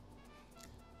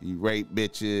rape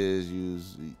bitches.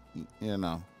 You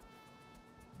know.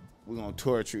 We're gonna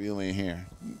torture you in here.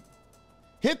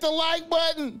 Hit the like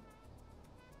button.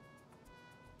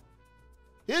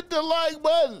 Hit the like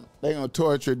button. They gonna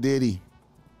torture Diddy.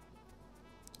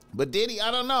 But Diddy,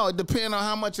 I don't know. It depends on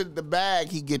how much of the bag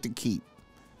he get to keep.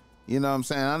 You know what I'm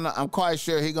saying? I'm quite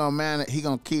sure he gonna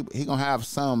have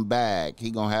some bag.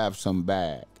 He gonna have some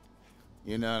bag.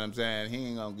 You know what I'm saying? He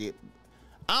ain't gonna get.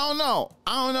 I don't know.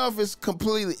 I don't know if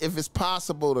it's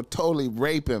possible to totally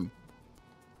rape him,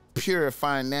 pure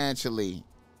financially.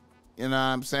 You know what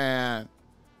I'm saying?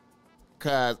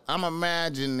 Cause I'm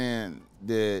imagining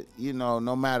that, you know,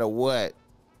 no matter what,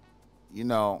 you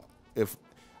know, I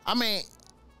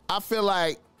feel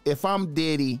like if I'm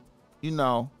Diddy, you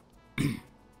know,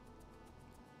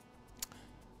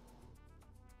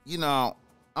 you know,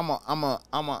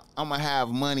 I'm have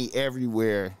money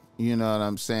everywhere. You know what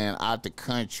I'm saying? Out the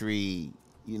country,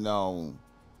 you know,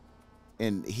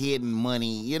 and hidden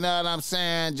money. You know what I'm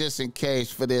saying? Just in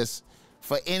case for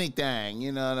anything.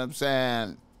 You know what I'm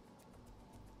saying?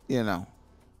 You know.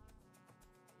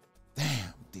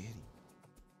 Damn, Diddy.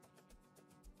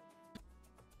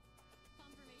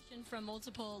 Confirmation from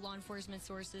multiple law enforcement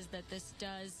sources that this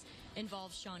does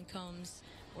involve Sean Combs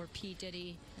or P.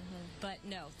 Diddy. But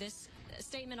no, this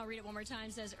statement, I'll read it one more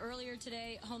time, says earlier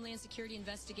today, Homeland Security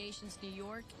Investigations New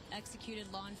York executed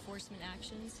law enforcement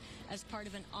actions as part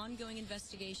of an ongoing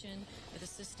investigation with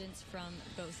assistance from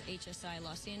both HSI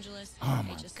Los Angeles,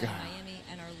 HSI Miami,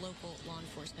 and our local law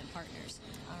enforcement partners.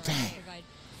 We'll provide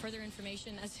further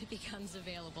information as it becomes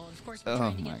available. Of course, we're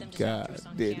trying to get them to talk to us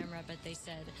on camera, but they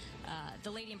said, the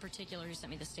lady in particular who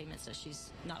sent me the statement says she's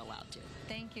not allowed to.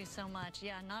 Thank you so much.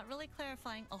 Yeah, not really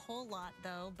clarifying a whole lot,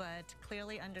 though, but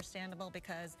clearly understandable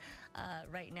because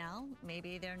right now,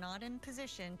 maybe they're not in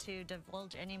position to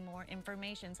divulge any more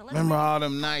information. So remember all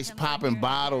them nice popping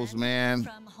bottles, man.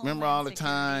 Remember all the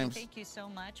times. Thank you so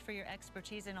much for your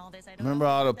expertise in all this. I don't remember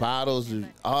all the bottles,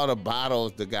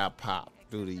 that got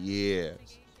popped through the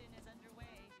years.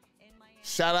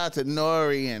 Shout out to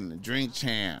Nori and the Drink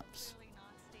Champs.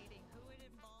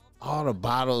 All the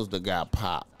bottles that got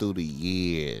popped through the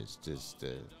years. Just,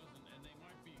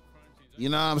 you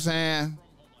know what I'm saying?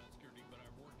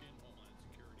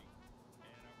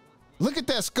 Look at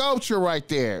that sculpture right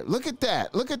there. Look at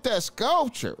that. Look at that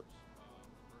sculpture.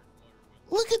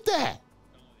 Look at that.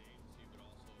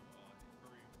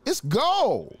 It's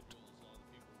gold.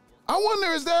 I wonder,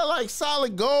 is that like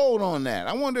solid gold on that?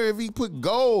 I wonder if he put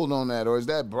gold on that, or is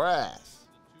that brass?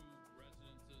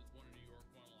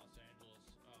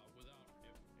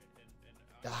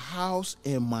 The house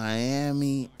in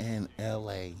Miami and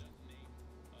LA.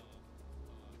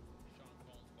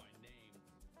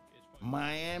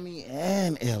 Miami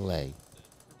and LA.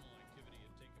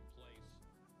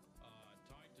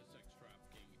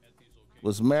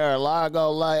 Was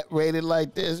Mar-a-Lago rated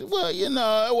like this? Well, you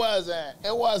know, it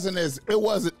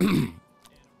wasn't.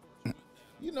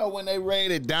 You know, when they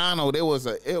raided Donald, it was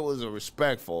a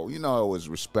respectful. You know, it was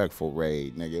a respectful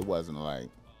raid, nigga. It wasn't like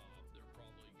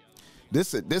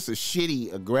this a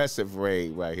shitty aggressive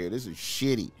raid right here. This is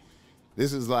shitty.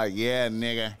 This is like, yeah,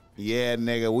 nigga.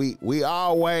 We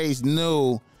always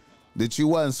knew that you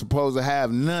wasn't supposed to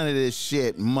have none of this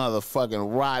shit,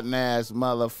 motherfucking rotten ass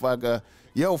motherfucker.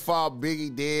 Your fault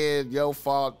Biggie dead. Your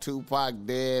fault Tupac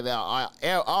dead.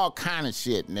 All kind of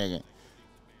shit, nigga.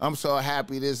 I'm so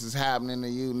happy this is happening to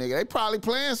you, nigga. They probably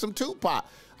playing some Tupac.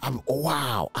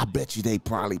 Wow, I bet you they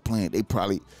probably playing.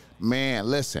 Man,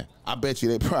 listen. I bet you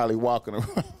they probably walking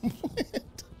around.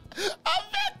 I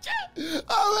bet you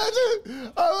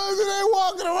they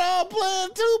walking around playing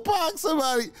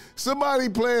Tupac. Somebody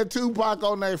playing Tupac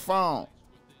on their phone.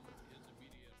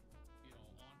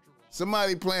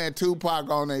 Somebody playing Tupac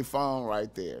on their phone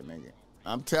right there, nigga.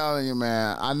 I'm telling you,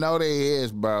 man. I know they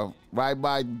is, bro. Right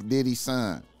by Diddy's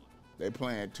son. They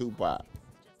playing Tupac.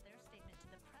 Just their statement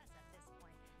to the press at this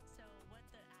point. So what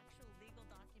the actual legal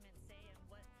documents say and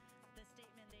what the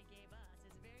statement they gave us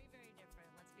is very, very different.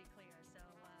 Let's be clear. So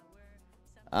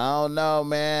I don't know,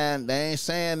 man. They ain't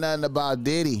saying nothing about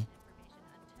Diddy.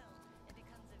 information until it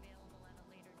becomes available at a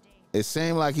later date. It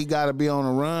seemed like he got to be on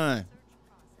the run.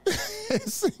 It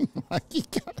seemed like he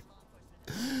got.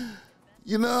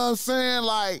 You know what I'm saying?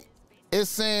 Like, it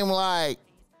seemed like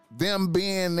them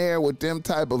being there with them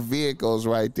type of vehicles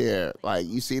right there. Like,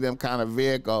 you see them kind of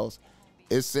vehicles.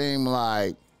 It seemed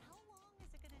like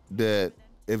that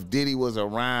if Diddy was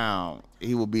around,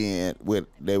 he would be in with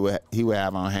he would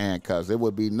have on handcuffs. There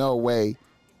would be no way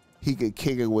he could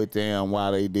kick it with them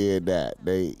while they did that.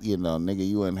 They, you know, nigga,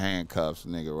 you in handcuffs,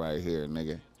 nigga, right here,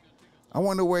 nigga. I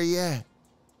wonder where you at.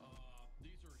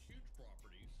 These are huge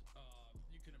properties.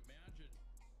 You can imagine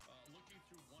looking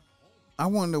through one home. I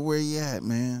wonder where you at,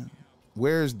 man.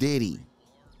 Where's Diddy?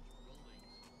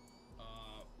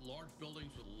 Large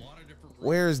buildings with a lot of different rooms,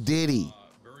 Where's Diddy?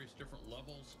 various different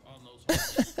levels on those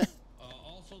homes.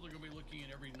 Also, they're going to be looking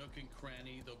in every nook and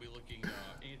cranny. They'll be looking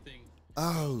anything.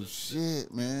 Oh,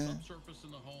 shit, man. Subsurface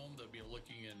in the home. They'll be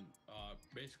looking in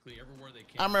basically everywhere they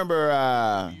can. I remember,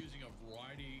 They'll be using a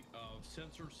variety of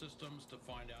sensor systems to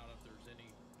find out if there's any.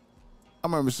 I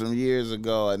remember some years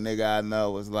ago, a nigga I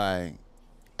know was like,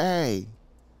 hey,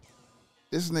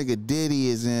 this nigga Diddy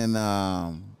is in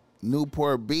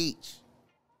Newport Beach.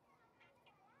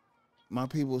 My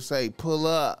people say, pull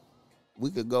up.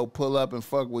 We could go pull up and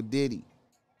fuck with Diddy.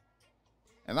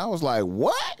 And I was like,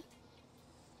 what?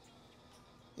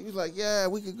 He was like, yeah,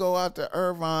 we could go out to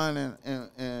Irvine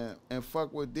and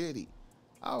fuck with Diddy.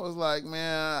 I was like,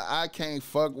 man, I can't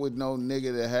fuck with no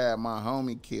nigga that had my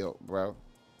homie killed, bro.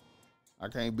 I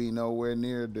can't be nowhere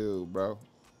near dude, bro.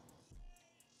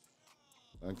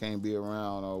 I can't be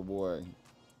around old boy.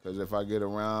 Because if I get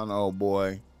around old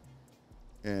boy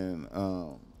and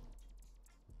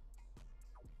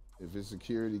if his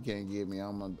security can't get me,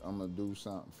 I'm gonna do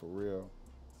something for real.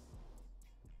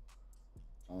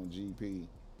 On GP.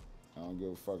 I don't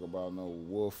give a fuck about no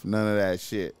wolf, none of that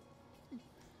shit.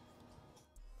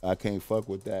 I can't fuck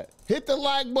with that. Hit the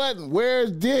like button.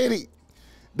 Where's Diddy?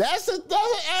 That's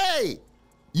hey,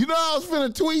 you know I was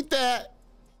finna tweet that.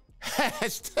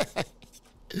 Hashtag.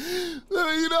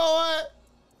 You know what?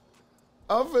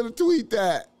 I'm finna tweet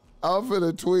that.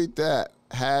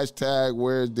 Hashtag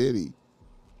where's Diddy?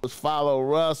 Let's follow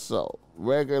Russell.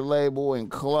 Record label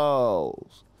and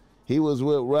clothes. He was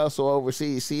with Russell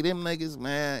overseas. See them niggas,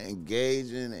 man,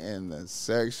 engaging in the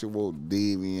sexual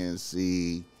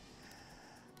deviancy.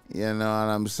 You know what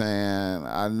I'm saying?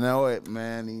 I know it,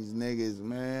 man. These niggas,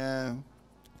 man.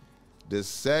 The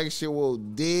sexual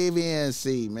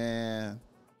deviancy, man.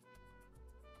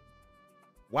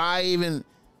 Why even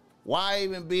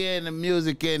be in the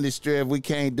music industry if we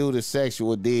can't do the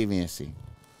sexual deviancy?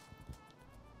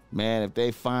 Man, if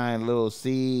they find Lil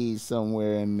C's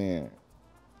somewhere in there.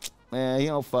 Man, he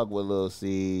don't fuck with Lil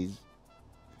C's.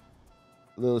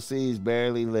 Lil C's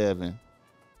barely living.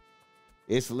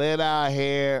 It's lit out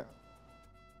here.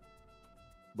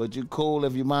 But you cool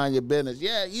if you mind your business.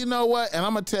 Yeah, you know what? And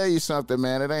I'm going to tell you something,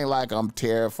 man. It ain't like I'm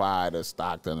terrified of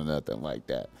Stockton or nothing like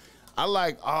that. I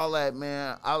like all that,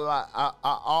 man. I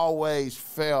always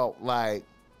felt like,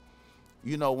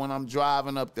 you know, when I'm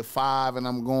driving up the 5 and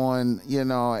I'm going, you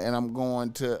know, and I'm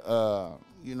going to,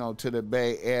 you know, to the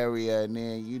Bay Area, and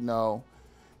then, you know,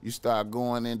 you start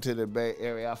going into the Bay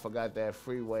Area. I forgot that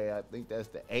freeway. I think that's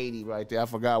the 80 right there. I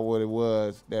forgot what it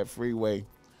was, that freeway.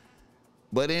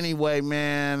 But anyway,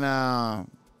 man,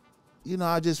 you know,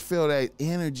 I just feel that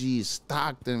energy is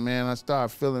Stockton, man. I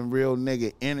start feeling real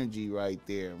nigga energy right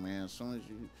there, man. As soon as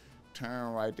you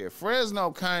turn right there.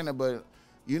 Fresno kind of, but,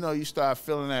 you know, you start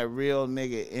feeling that real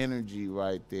nigga energy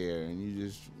right there. And you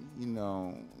just, you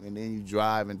know, and then you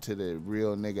drive into the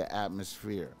real nigga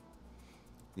atmosphere.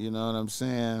 You know what I'm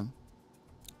saying?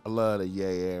 I love the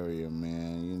Yay area,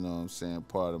 man. You know what I'm saying?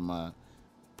 Part of my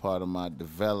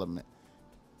development.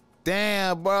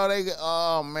 Damn, bro,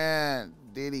 oh man,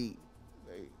 Diddy.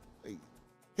 They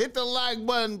hit the like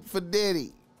button for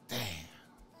Diddy. Damn,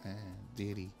 man,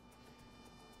 Diddy.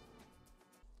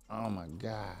 Oh my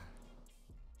God.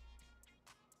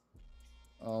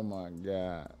 Oh my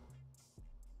God.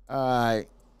 All right,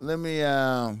 let me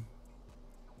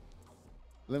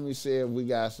see if we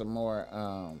got some more.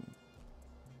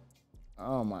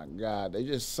 Oh my God, they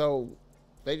just so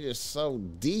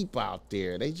deep out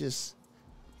there. They just,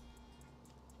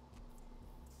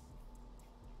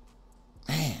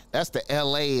 man, that's the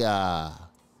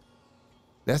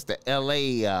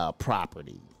LA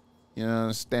property. You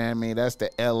understand me? That's the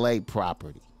LA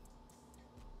property.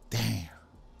 Damn.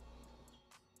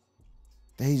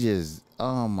 They just,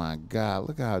 oh my God,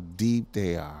 look how deep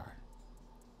they are.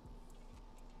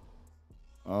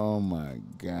 Oh my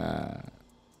God.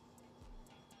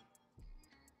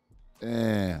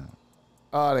 Damn.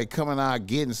 Oh, they coming out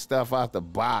getting stuff out the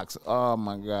box. Oh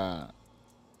my God.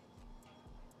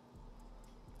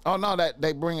 Oh no, that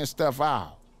they bringing stuff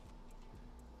out.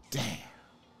 Damn.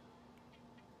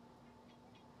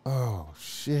 Oh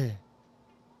shit.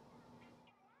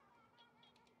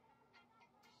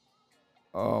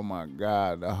 Oh my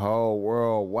God, the whole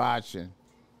world watching.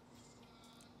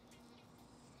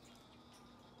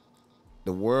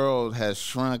 The world has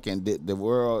shrunk, and the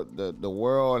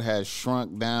world has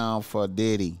shrunk down for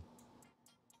Diddy.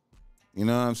 You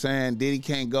know what I'm saying? Diddy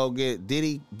can't go get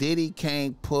Diddy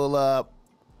can't pull up.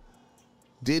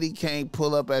 Diddy can't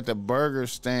pull up at the burger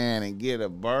stand and get a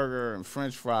burger and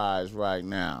French fries right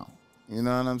now. You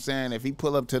know what I'm saying? If he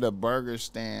pull up to the burger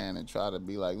stand and try to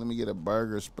be like, let me get a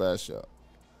burger special.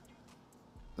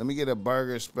 Let me get a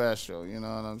burger special. You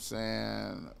know what I'm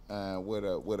saying? With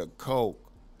a Coke.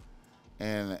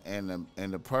 And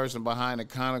the person behind the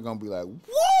counter gonna be like, woo!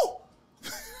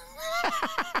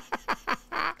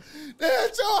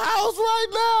 That's your house right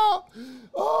now.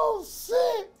 Oh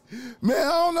shit. Man, I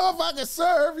don't know if I can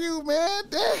serve you, man.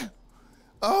 Damn.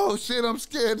 Oh shit, I'm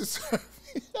scared to serve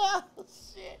you. Oh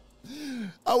shit.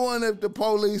 I wonder if the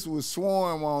police would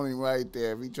swarm on him right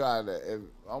there. If he tried to,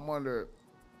 I wonder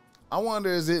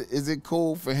is it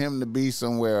cool for him to be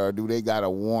somewhere, or do they got a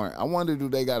warrant? I wonder, do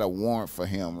they got a warrant for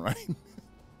him, right?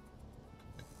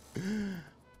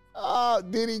 Oh,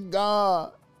 Diddy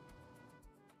gone.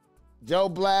 Joe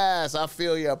Blast, I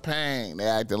feel your pain. They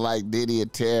acting like Diddy a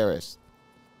terrorist.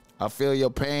 I feel your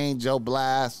pain, Joe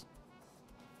Blast.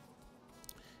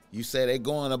 You say they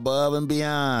going above and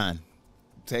beyond,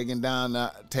 taking down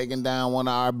one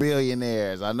of our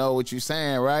billionaires. I know what you're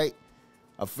saying, right?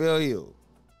 I feel you.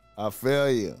 I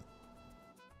feel you.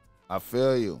 I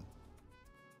feel you.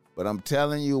 But I'm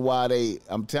telling you why they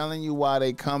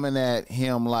coming at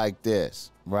him like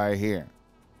this right here.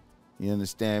 You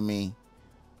understand me?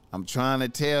 I'm trying to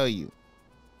tell you.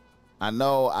 I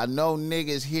know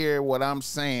niggas hear what I'm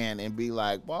saying and be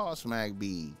like, Bossmack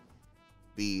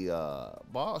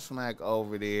Bossmack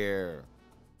over there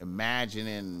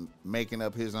imagining, making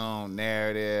up his own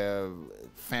narrative,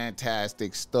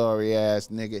 fantastic story ass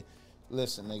nigga.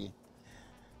 Listen, nigga.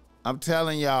 I'm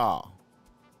telling y'all.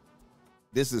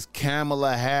 This is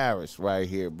Kamala Harris right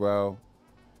here, bro.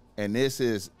 And this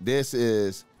is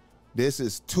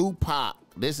Tupac.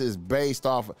 This is based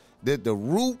off the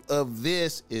root of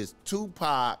this is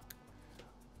Tupac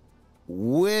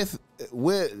but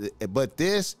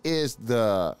this is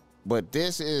the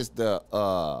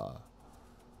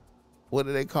what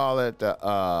do they call it?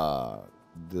 The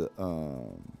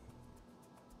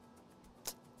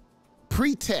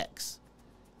pretext.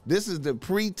 This is the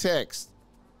pretext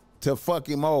to fuck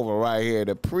him over right here.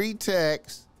 The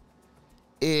pretext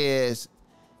is,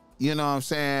 you know what I'm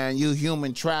saying, you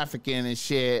human trafficking and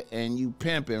shit, and you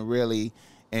pimping really,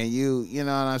 and you know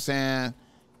what I'm saying,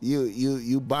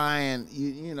 you buying,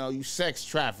 you know, you sex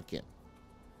trafficking.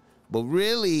 But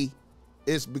really,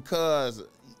 it's because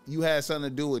you had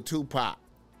something to do with Tupac.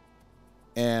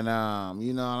 And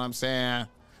you know what I'm saying?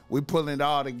 We pulling it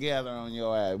all together on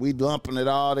your ass. We lumping it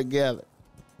all together.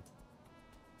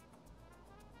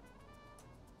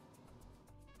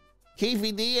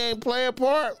 Keefy D ain't play a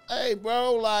part. Hey,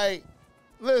 bro, like,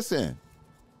 listen.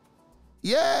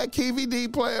 Yeah, Keefy D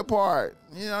play a part.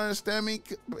 You understand me?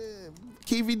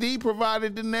 Keefy D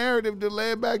provided the narrative to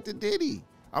lay it back to Diddy.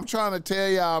 I'm trying to tell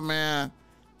y'all, man,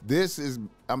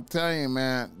 I'm telling you,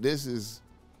 man, this is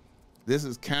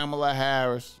Kamala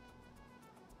Harris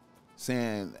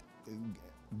saying,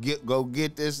 go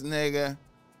get this nigga.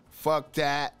 Fuck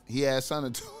that. He had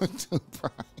something to do with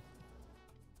Tupac.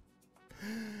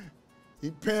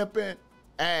 He pimping.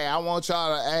 Hey, I want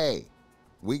y'all to, hey,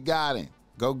 we got him.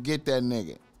 Go get that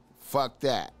nigga. Fuck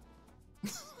that.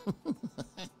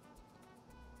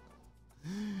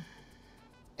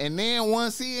 And then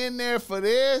once he in there for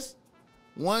this,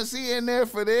 then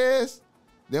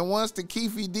once the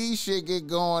Keefy D shit get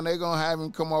going, they gonna have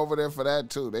him come over there for that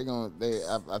too.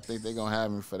 I think they gonna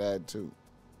have him for that too.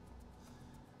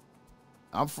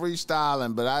 I'm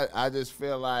freestyling, but I just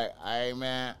feel like, hey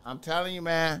man, I'm telling you,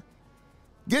 man,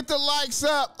 get the likes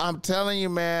up. I'm telling you,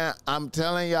 man, I'm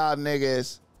telling y'all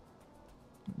niggas,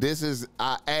 this is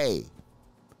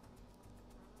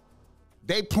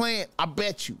they playing, I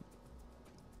bet you.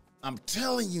 I'm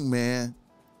telling you, man.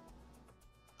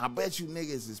 I bet you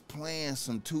niggas is playing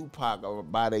some Tupac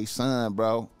by their son,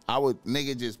 bro. I would,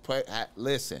 nigga, just play,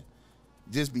 listen,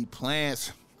 just be playing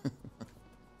some.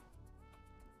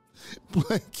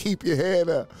 Play, keep your head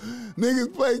up.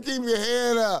 Niggas play, keep your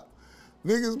head up.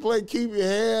 Niggas play, keep your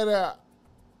head up.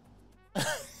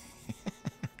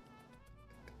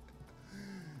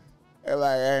 They're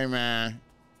like, hey, man,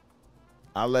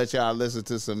 I'll let y'all listen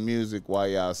to some music while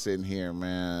y'all sitting here,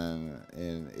 man.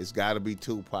 And it's got to be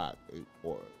Tupac.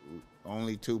 Or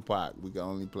only Tupac. We can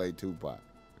only play Tupac.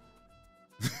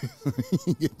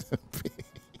 Get the pick.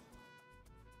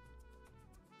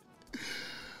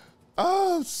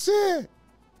 Oh, shit.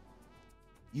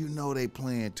 You know they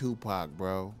playing Tupac,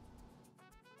 bro.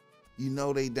 You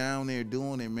know they down there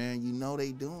doing it, man. You know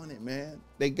they doing it, man.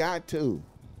 They got to.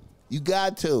 You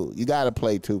got to. You got to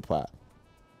play Tupac.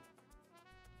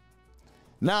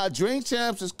 Now, Drink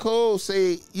Champs is cool.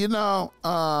 See, you know,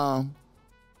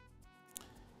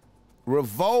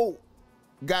 Revolt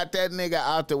got that nigga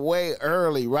out the way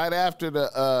early, right after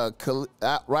the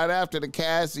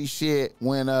Cassie shit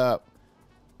went up.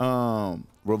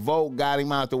 Revolt got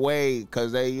him out the way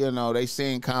because they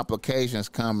seen complications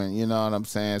coming, you know what I'm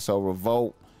saying? So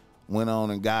Revolt went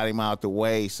on and got him out the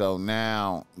way. So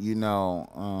now, they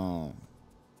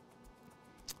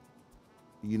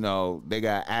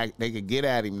could get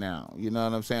at him now. You know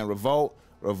what I'm saying? Revolt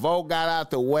got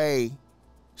out the way,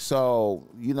 so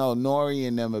Nori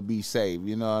and them would be safe.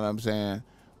 You know what I'm saying?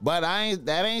 But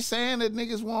that ain't saying that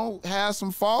niggas won't have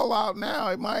some fallout now.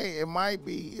 It might, you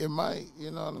know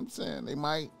what I'm saying?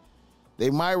 They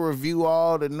might review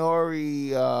all the Nori,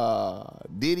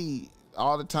 Diddy,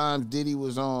 all the times Diddy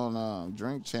was on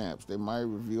Drink Champs. They might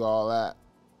review all that.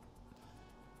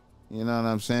 You know what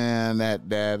I'm saying? That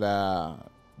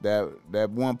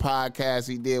one podcast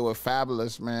he did with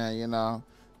Fabulous, man, you know,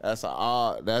 that's a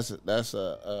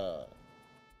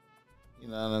you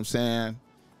know what I'm saying?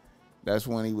 That's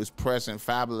when he was pressing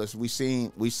Fabulous. We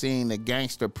seen the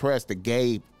gangster press, the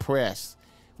gay press.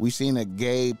 We seen a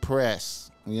gay press.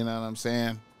 You know what I'm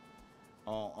saying?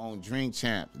 On Drink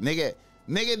Champs. Nigga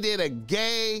did a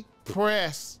gay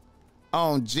press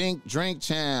on Drink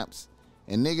Champs,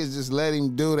 and niggas just let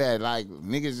him do that. Like,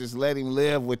 niggas just let him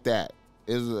live with that.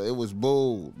 It was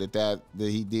bull that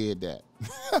he did that.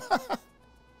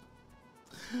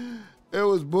 It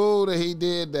was bull that he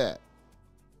did that.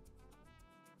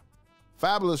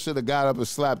 Fabulous should have got up and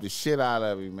slapped the shit out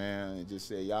of him, man, and just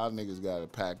said, y'all niggas got to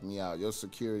pack me out. Your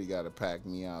security got to pack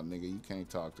me out, nigga. You can't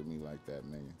talk to me like that,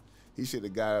 nigga. He should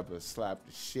have got up and slapped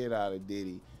the shit out of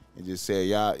Diddy and just said,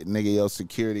 y'all, nigga, your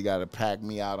security got to pack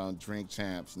me out on Drink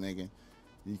Champs, nigga.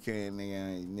 You can't,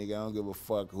 nigga, I don't give a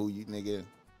fuck who you, nigga.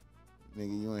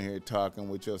 Nigga, you in here talking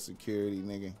with your security,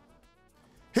 nigga.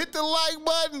 Hit the like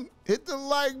button. Hit the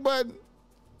like button.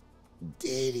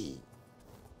 Diddy.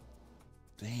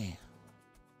 Damn.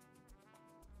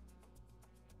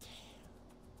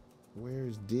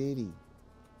 Where's Diddy?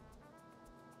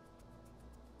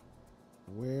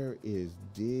 Where is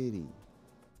Diddy?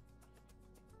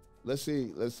 Let's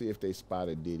see if they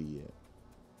spotted Diddy yet.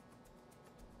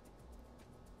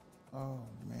 Oh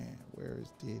man, where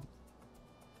is Diddy?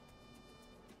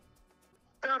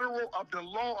 Federal of the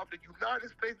law of the United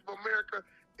States of America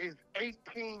is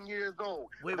 18 years old.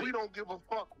 Wait. We don't give a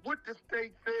fuck what the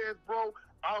state says, bro.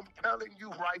 I'm telling you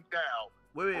right now.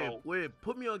 Wait,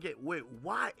 put me on game. Wait,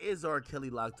 why is R. Kelly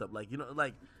locked up? Like, you know,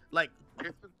 like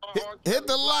hit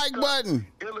the like button.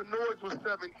 Illinois was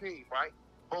 17, right?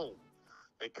 Boom.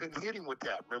 They couldn't hit him with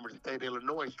that. Remember, the state of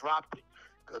Illinois dropped it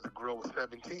because the girl was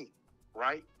 17,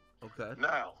 right? Okay.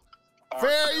 Now,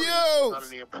 fair use. under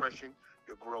the impression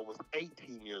the girl was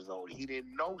 18 years old. He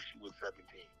didn't know she was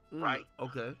 17, right?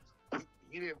 Okay.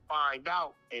 He didn't find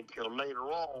out until later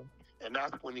on, and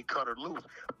that's when he cut her loose.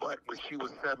 But when she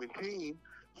was 17,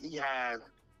 he's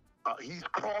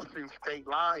crossing state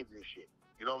lines and shit.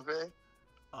 You know what I'm saying?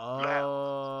 Oh.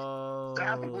 Now,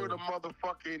 that's where the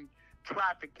motherfucking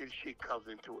trafficking shit comes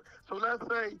into it. So let's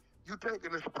say you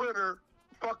taking a Sprinter,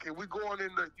 fuck it, we going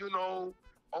into,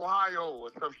 Ohio or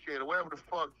some shit or wherever the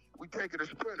fuck, we taking a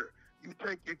Sprinter. You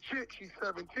take your chick, she's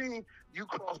 17, you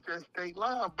cross that state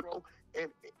line, bro, and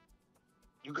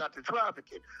you got the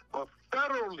trafficking. But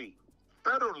federally,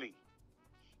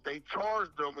 they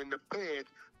charged them in the feds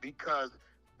because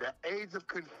the age of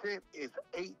consent is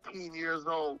 18 years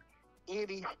old,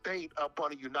 any state up on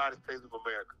the United States of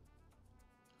America.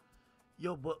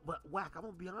 Yo, but Whack, I'm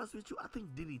gonna be honest with you. I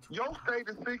think Diddy too. Your state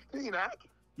is 16, Ack.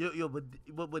 Yo,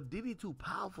 but Diddy too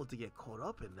powerful to get caught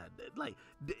up in that. Like,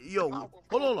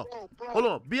 hold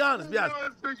on. Be honest.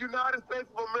 The United States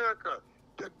of America,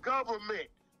 the government,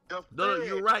 the No,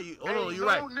 you're right. You're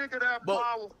right. Nigga that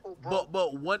powerful, bro.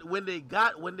 But when they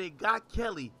got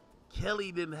Kelly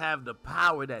didn't have the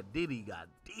power that Diddy got.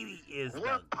 Diddy is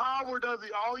what power does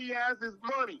he? All he has is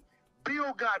money.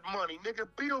 Bill got money, nigga.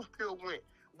 Bill still went.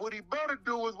 What he better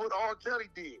do is what R. Kelly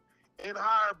did and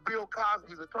hire Bill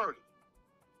Cosby's attorney.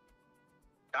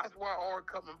 That's why R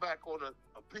coming back on an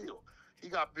appeal. He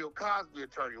got Bill Cosby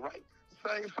attorney, right?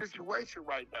 Same situation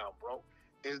right now, bro.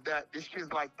 Is that this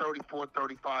shit's like 34,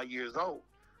 35 years old,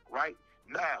 right?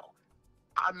 Now,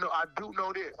 I do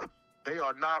know this. They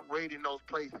are not raiding those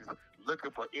places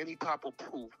looking for any type of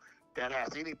proof that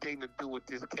has anything to do with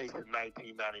this case in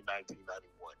 1990,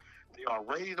 1991. They are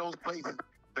raiding those places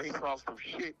based off some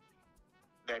shit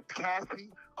that Cassie,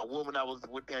 a woman that was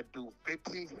with that dude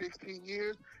 15, 16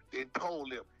 years, then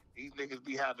told him these niggas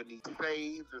be having these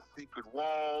saves and secret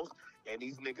walls, and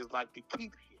these niggas like to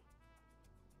keep shit.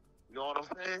 You know what I'm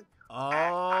saying?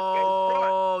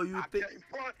 Oh, I can't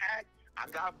front. I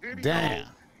got videos. Damn.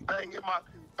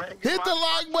 Hit the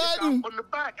like button. From the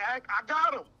back, I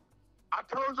got them. I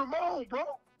turned them on,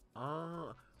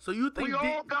 bro. So you think we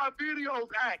all got videos,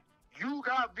 You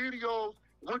got videos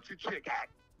with your chick,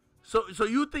 So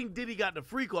you think Diddy got the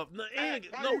freak off? No, why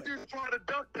you just trying to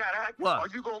duck that, What? Are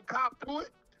you gonna cop to it?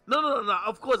 No.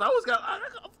 Of course, I always got.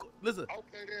 Of course, listen.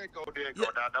 Okay, there you go. Yeah.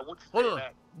 Now what you Hold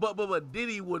saying, on. But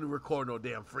Diddy wouldn't record no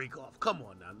damn freak off. Come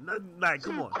on now.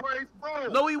 Come on. Crazy, bro.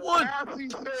 No, he wouldn't. Cassie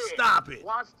said, Stop it.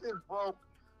 Watch this, bro.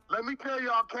 Let me tell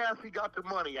y'all, Cassie got the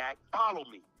money, Follow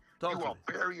me. Talk you to a me.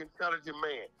 very intelligent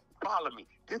man. Follow me.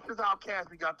 This is how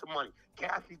Cassie got the money.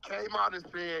 Cassie came out and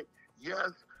said,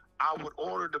 yes, I would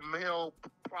order the male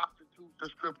prostitutes, the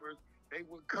strippers. They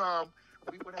would come.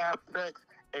 We would have sex.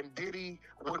 And Diddy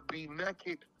would be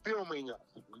naked filming us.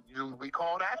 You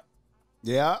recall that?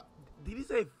 Yeah. Did he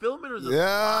say filming or just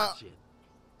watching?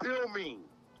 Filming.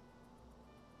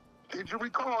 Did you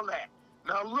recall that?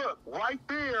 Now look, right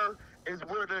there is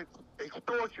where the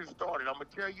extortion started. I'm going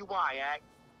to tell you why,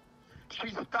 She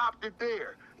stopped it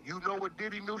there. You know what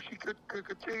Diddy knew she could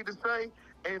continue to say?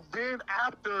 And then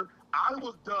after I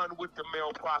was done with the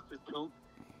male prostitute,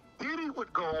 Diddy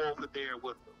would go over there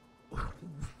with them.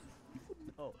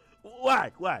 No.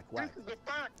 Whack. This is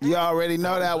a fact. You already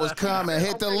know that was coming.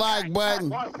 Hit the like button.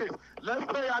 Watch this. Let's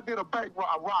say I did a bank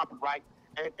robbery, right?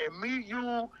 And me, you,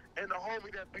 and the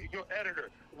homie that be your editor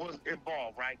was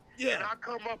involved, right? Yeah. And I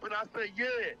come up and I say,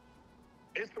 yeah,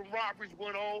 it's some robberies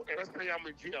went on, and let's say I'm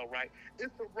in jail, right?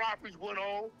 It's some robberies went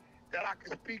on that I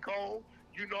can speak on,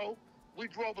 We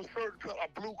drove a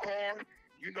blue car,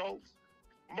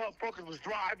 Motherfuckers was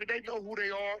driving. They know who they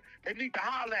are. They need to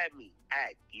holler at me.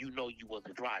 You know you was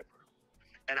the driver.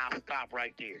 And I'll stop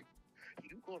right there.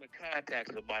 You going to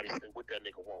contact somebody and say, what that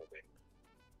nigga want, man?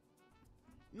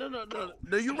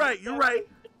 No, you're right.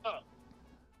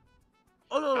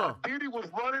 Oh, no. Diddy was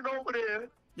running over there.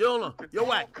 Yo,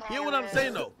 Whack. Hear what I'm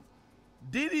saying, though.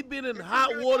 Diddy been in hot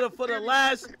water for the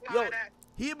last...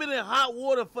 he been in hot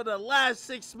water for the last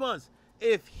 6 months.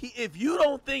 If you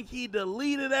don't think he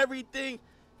deleted everything,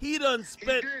 he done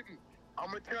spent... He didn't. I'm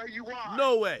going to tell you why.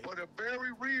 No way. For the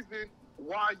very reason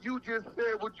why you just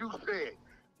said what you said.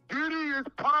 Diddy is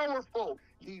powerful.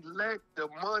 He let the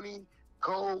money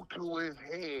go to his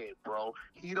head, bro.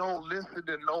 He don't listen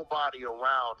to nobody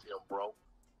around him, bro.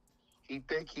 He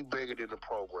think he bigger than the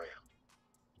program.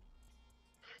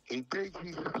 He think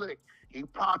he's slick.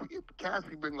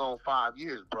 Cassie been gone 5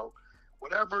 years, bro.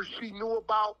 Whatever she knew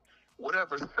about,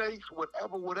 whatever safes,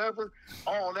 whatever,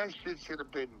 all that shit should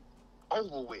have been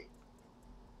over with.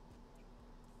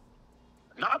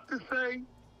 Not to say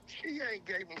she ain't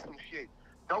gave him some shit.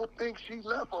 Don't think she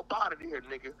left up out of there,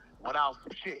 nigga, without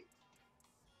some shit.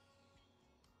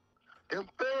 Them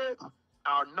feds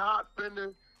are not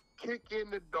finna kick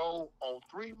in the door on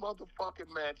 3 motherfucking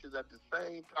matches at the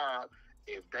same time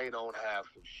if they don't have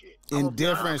some shit. In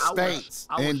different states.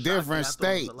 In different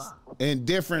states. In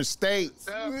different states.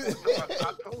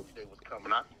 I told you they was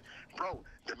coming. Bro,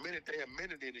 the minute they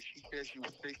admitted it, and she said she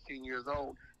was 16 years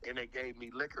old, and they gave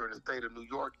me liquor in the state of New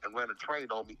York and ran a train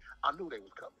on me, I knew they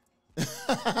was coming. The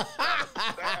sad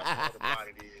part about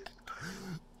it is,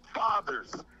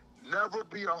 fathers, never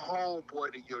be a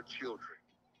homeboy to your children.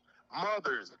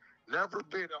 Mothers, never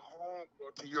be a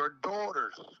homeboy to your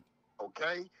daughters.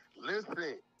 Okay?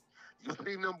 Listen. You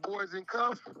seen them boys in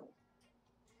cuffs?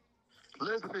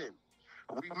 Listen.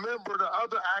 Remember the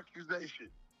other accusation.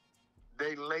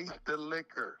 They laced the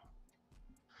liquor.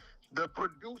 The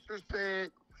producer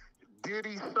said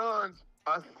Diddy's sons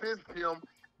assist him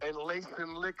in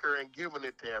lacing liquor and giving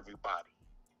it to everybody.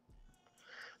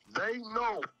 They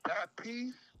know that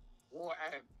piece will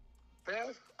at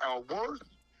best or worse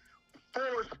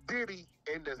force Diddy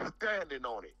into standing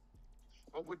on it.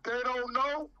 But what they don't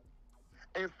know,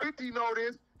 and 50 know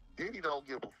this, Diddy don't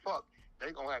give a fuck.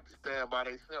 They gonna have to stand by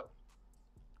themselves.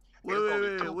 Wait.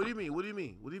 What do you mean? What do you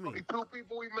mean? Only 2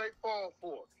 people we may fall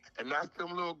for, and that's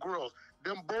them little girls.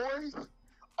 Them boys,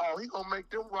 oh, he gonna make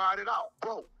them ride it out.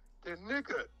 Bro, this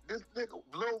nigga,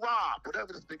 Lil Rob,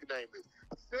 whatever this nigga name is,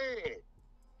 said,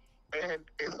 and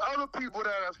it's other people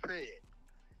that have said,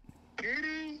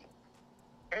 Diddy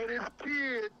and his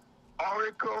kids are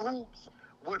in cahoots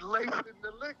with lacing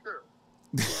the liquor.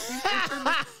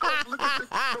 Look at the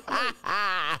plate.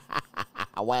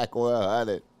 Whack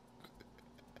 100.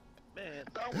 Man,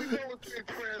 now we know it's in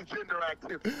transgender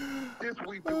activity. This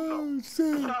we do know.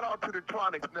 Shout out to the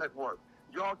Tronics Network.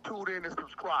 Y'all tune in and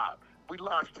subscribe. We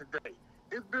launched today.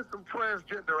 It's been some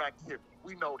transgender activity.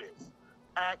 We know this.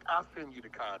 I'll send you the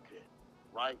content,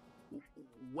 right?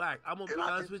 Whack, I'm gonna be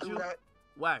honest with you. That?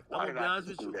 Whack, I'm gonna be honest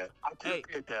with you. I just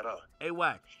picked that up. Hey,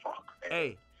 Whack. Fuck, man.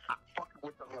 Hey. Fucking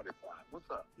with the 100 side. What's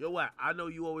up? Yo, Whack, I know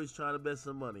you always trying to bet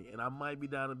some money, and I might be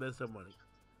down to bet some money.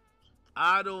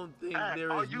 I don't think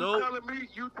there is You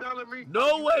telling me?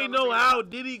 No way, no how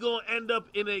Diddy gonna end up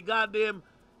in a goddamn...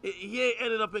 He ain't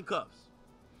ended up in cuffs.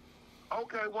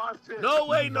 Okay, watch this. No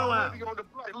way, no how. On the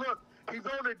plane. Look, he's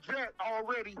on a jet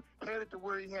already headed to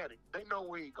where he headed. They know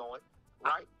where he's going,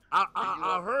 right?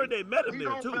 I heard they met him there,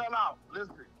 too. He don't bail out.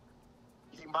 Listen,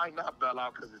 he might not bail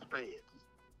out because it's feds.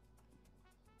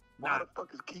 Why the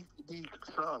fuck is Keith D's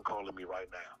son calling me right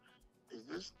now? Is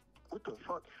this... What the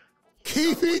fuck?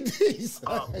 Keith D's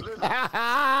son.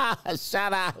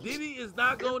 Shout out. Diddy is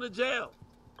not going to jail.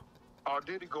 Oh,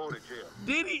 Diddy going to jail?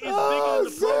 Diddy is bigger than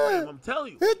the program, I'm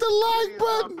telling you. Hit the like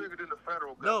button. Bigger than the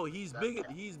federal government. No,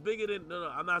 he's bigger than...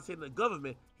 No, I'm not saying the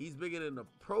government. He's bigger than the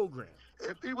program.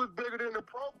 If he was bigger than the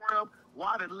program,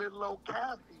 why did little old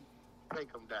Cassie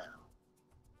take him down?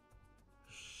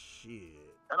 Shit.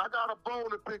 And I got a bone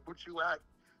to pick with you, Act.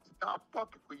 Stop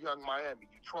fucking with Young Miami.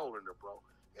 You trolling her, bro.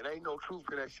 It ain't no truth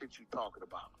to that shit you talking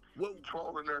about. What, you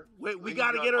trolling her. Wait, we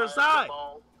got to get her side.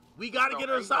 We got to get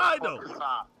her side, though.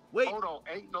 Side. Wait. Hold on.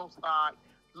 Ain't no side.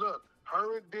 Look,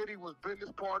 her and Diddy was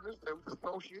business partners. They was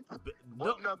associates.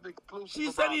 No, nothing exclusive.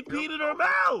 She said he peed in her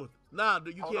mouth. Nah,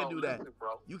 you can't do that. Listen,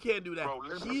 bro. You can't do that. Bro,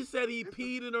 she said he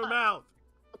peed in her mouth.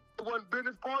 They wasn't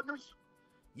business partners?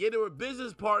 Yeah, they were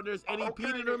business partners, and he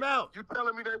peed in her mouth. You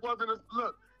telling me they wasn't a...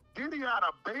 Look, Diddy had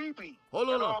a baby. Hold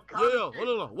on. Yo,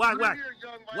 hold on. Whack.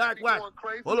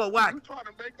 Hold on, Whack. You trying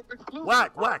to make him exclusive,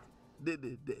 Whack.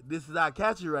 This is how I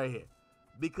catch you right here.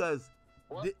 Because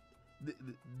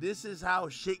this is how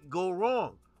shit go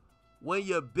wrong. When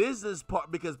your business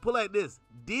because put like this,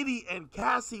 Diddy and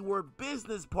Cassie were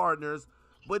business partners,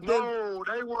 but then... No,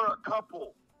 they were a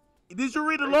couple. Did you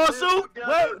read the lawsuit?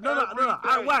 Wait, no.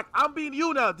 I Whack. I'm being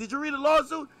you now. Did you read the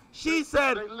lawsuit? She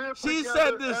said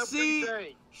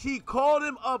she called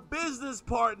him a business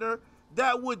partner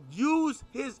that would use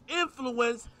his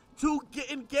influence to get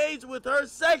engaged with her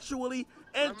sexually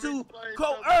and to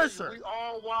coerce her. We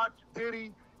all watched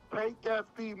Diddy take that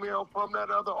female from that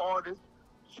other artist.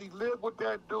 She lived with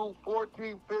that dude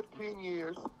 14, 15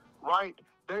 years, right?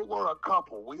 They were a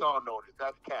couple. We all know this.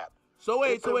 That's cap.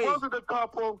 If it wasn't a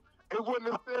couple, it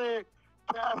wouldn't have said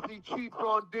Cassie cheats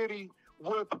on Diddy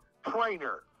with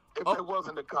Trainer if it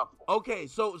wasn't a couple. Okay,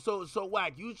 so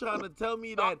Whack, you trying to tell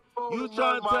me that you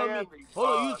trying to tell me hold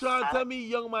on, you trying to tell me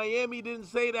Young Miami didn't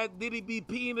say that Diddy be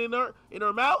peeing in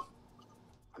her mouth?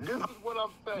 This is what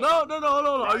I'm saying. No, hold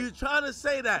on. Are you trying to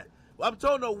say that? I'm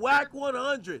talking to Whack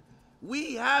 100.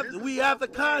 We have the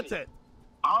content.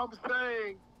 I'm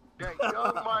saying that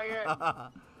Young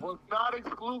Miami was not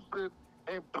exclusive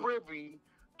and privy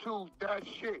to that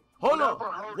shit. Hold Whatever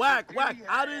on. her Whack, and whack. Diddy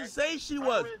I had, didn't say she her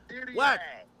was. and Diddy Whack.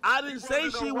 had. I didn't say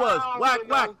wasn't she was. around Whack, in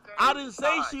whack. those I days didn't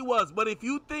say time. she was. But if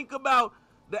you think about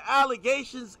the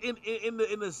allegations in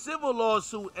the civil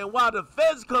lawsuit and why the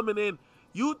feds coming in,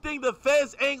 you think the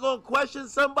feds ain't gonna question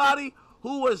somebody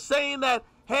who was saying that,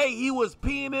 hey, he was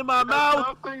peeing in my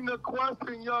mouth? There's nothing to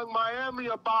question Young Miami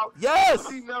about. Yes.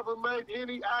 She never made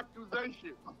any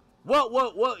accusations. What?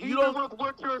 You Even don't. with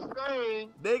what you're saying,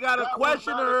 They gotta that was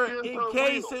question not her against in her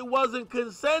case will. it wasn't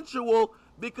consensual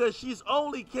because she's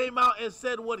only came out and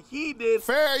said what he did.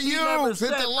 Fair She never use. Hit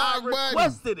said, the like I button.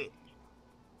 requested it.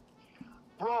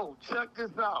 Bro, check this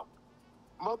out.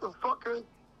 Motherfucker,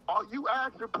 are you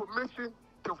asking permission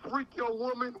to freak your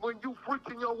woman when you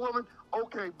freaking your woman?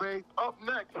 Okay, babe, up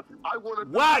next, I want to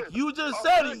do Whack, this. you just Up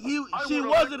said next, she I wanna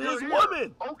wasn't lick his your hair.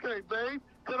 woman. Okay, babe,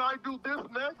 can I do this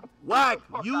next? Whack, Get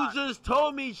the fuck you out. just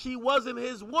told me she wasn't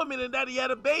his woman and that he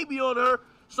had a baby on her.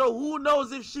 So who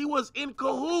knows if she was in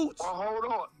cahoots? Well, hold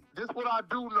on. This what I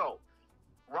do know,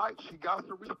 right? She got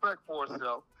some respect for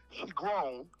herself. She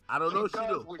grown. I don't know if she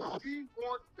does do. what she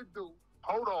wants to do.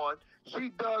 Hold on.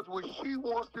 She does what she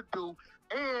wants to do.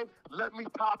 And let me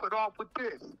top it off with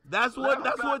this. That's what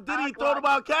Let's not Diddy act thought like-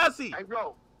 about Cassie. Hey,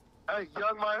 yo. Hey,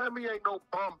 Young Miami ain't no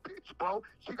bum bitch, bro.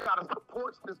 She got a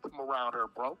support system around her,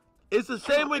 bro. It's the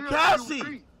same with still Cassie.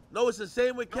 QC. No, it's the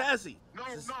same with Cassie. No.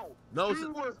 No, She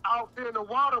it's- was out there in the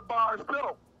water by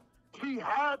herself. She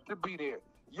had to be there.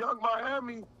 Young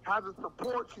Miami has a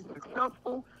support. She's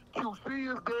successful. QC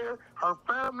is there. Her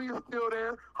family is still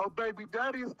there. Her baby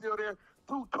daddy is still there.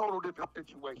 Two total different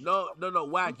situations. No,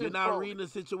 Whack, You you're just not trolling. reading the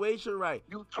situation right.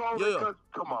 You trolling Yo. because,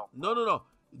 come on. No.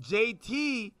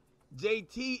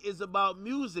 JT is about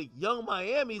music. Young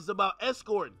Miami is about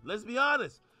escorting. Let's be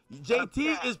honest.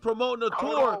 JT is promoting a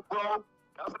Hold tour. on, bro.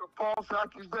 That's a false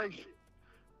accusation.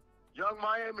 Young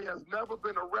Miami has never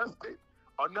been arrested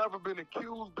or never been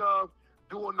accused of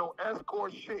doing no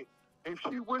escort shit. If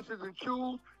she wishes and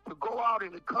choose to go out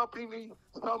and accompany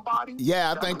somebody,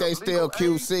 Yeah, I that's think her they still legal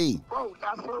QC. aid, bro,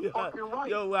 that's her fucking right.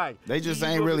 Yo, Whack. They just you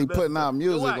ain't gonna really be putting messed out up.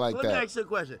 music Yo, Whack, like let me that. ask you a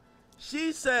question.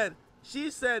 She said,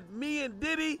 me and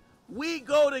Diddy, we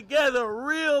go together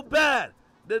real bad.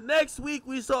 The next week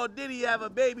we saw Diddy have a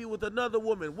baby with another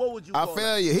woman. What would you I call feel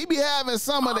that? you. He be having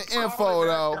some of the I'm info calling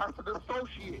though. that. That's an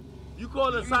associate. You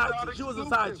called her a She's side not chick. She was a exclusive.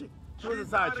 side chick. She was a She's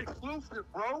side not chick. exclusive,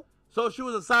 bro. So she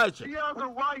was a side chick. She has a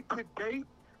right to date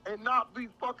and not be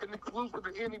fucking exclusive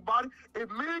to anybody. If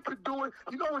men could do it,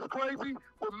 you know what's crazy?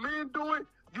 When men do it,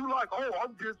 you like, oh,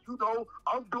 I'm just,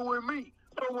 I'm doing me.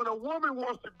 So when a woman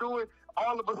wants to do it,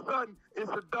 all of a sudden,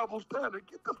 it's a double standard.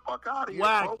 Get the fuck out of here,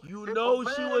 Whack, bro. you If know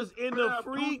a she man was in could the have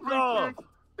 2, freak 3 off. chicks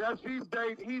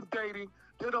that he's dating,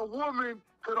 then a woman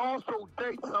could also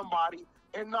date somebody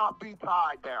and not be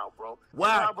tied down, bro. And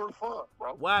Whack. have her fun,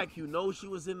 bro. Whack, you know she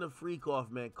was in the freak off,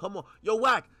 man. Come on. Yo,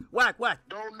 Whack.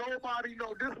 Don't nobody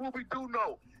know. This is what we do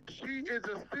know. She is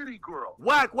a city girl.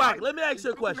 Whack. Right? Let me ask you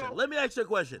a We do question.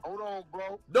 know- Hold on,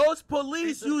 bro. Those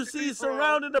police She's a you city see girl.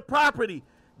 surrounding the property,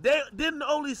 they didn't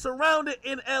only surround it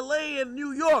in LA and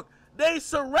New York. They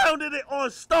surrounded it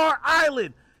on Star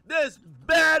Island. There's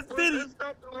bad Well, video. there's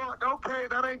nothing wrong. Okay,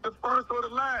 that ain't the first or the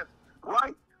last,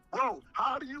 right? Bro,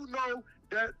 how do you know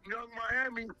that Young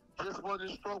Miami just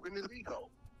wasn't stroking his ego?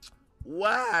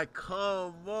 Whack,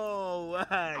 come on, Whack.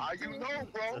 How you know,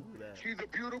 bro? She's a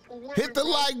beautiful woman. Hit the bro.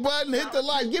 like button. Hit the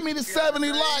like. Give me the Yeah, 70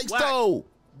 man. likes Whack. though.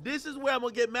 This is where I'm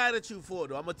gonna get mad at you for,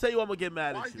 though. I'm gonna tell you I'm gonna get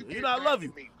mad Why at you. you You get know I mad love at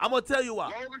you. me? I'm gonna tell you why.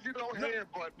 As long as you don't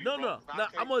headbutt me, No, bro, no. 'cause I Now,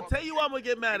 can't I'm gonna fuck tell with you why I'm gonna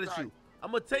get mad at you.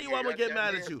 I'm gonna tell you why I'm gonna get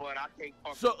mad at you. But I can't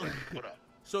fuck So- with that. What up?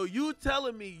 So you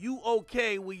telling me you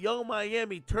okay with Young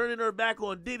Miami turning her back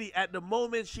on Diddy at the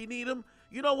moment she need him?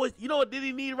 You know what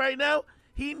Diddy need right now?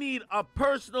 He need a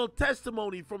personal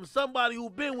testimony from somebody who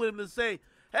been with him to say,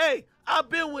 hey, I've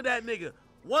been with that nigga.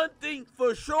 One thing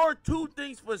for sure, 2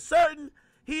 things for certain.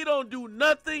 He don't do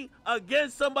nothing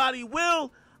against somebody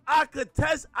will. I could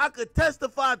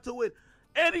testify to it.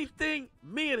 Anything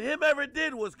me and him ever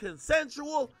did was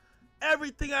consensual.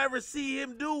 Everything I ever see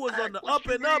him do was on the What up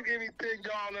you and up. mean anything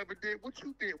y'all ever did? What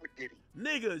you did with Diddy?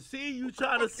 Nigga, see, you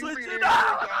trying to What you switch mean it anything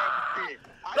up. y'all ever did?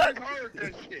 I just heard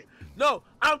that shit. No,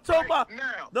 I'm talking Right about.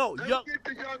 now, No, let's Young. get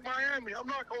to Young Miami. I'm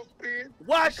not gonna spin.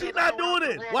 Why because she I not don't doing have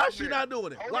it? to run Why from she this. not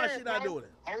doing it? Hold Why on, she not bro. doing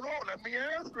it? Hold on, let me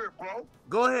answer it, bro.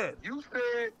 Go ahead. You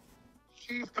said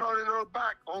she's turning her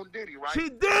back on Diddy, right? She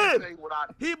Let me did. tell you what I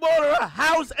He bought her a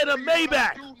house and a tell you what I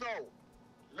Maybach. do know.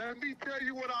 Let me tell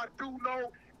you what I do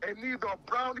know, and these are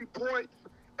brownie points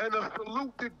and a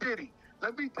salute to Diddy.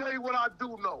 Let me tell you what I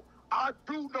do know. I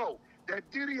do know that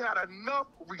Diddy had enough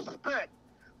respect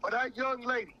for that young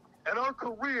lady and her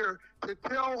career to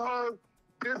tell her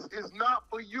this is not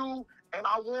for you, and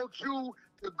I want you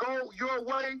to go your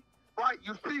way, right?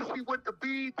 You see she went to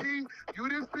BET. You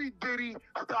didn't see Diddy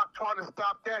stop trying to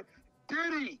stop that.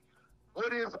 Diddy,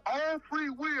 with his own free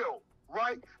will,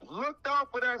 right, looked out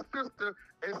for that sister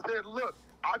and said, look,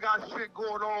 I got shit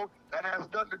going on that has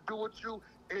nothing to do with you.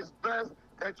 It's best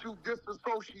that you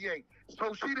disassociate.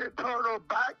 So she didn't turn her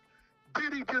back.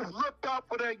 Diddy just looked out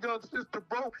for that young sister,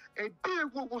 bro, and did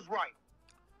what was right.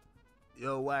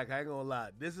 Yo, Wack, I ain't gonna lie.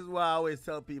 This is why I always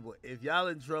tell people, if y'all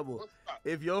in trouble,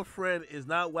 if your friend is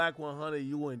not Wack 100,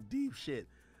 you in deep shit.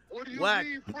 What do you Wack,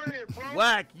 mean, friend, bro?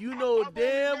 Wack, you know I've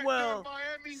damn only well. met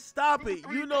Miami Stop 2 it.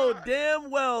 3 You know times.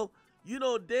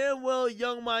 damn well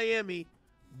Young Miami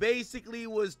basically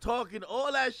was talking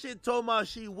all that shit, talking about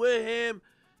she with him.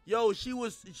 Yo, she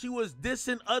was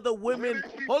dissing other women.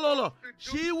 Hold on.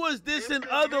 She was dissing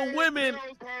other women.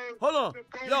 Hold on.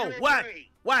 Yo,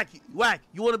 Wack,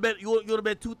 you wanna bet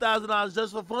 $2,000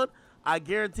 just for fun? I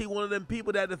guarantee one of them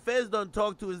people that the feds done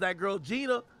talk to is that girl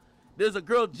Gina. There's a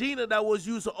girl Gina that was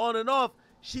used to on and off.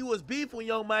 She was beefing with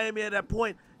Young Miami at that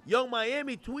point. Young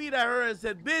Miami tweeted at her and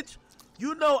said, bitch,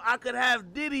 you know I could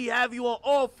have Diddy have you on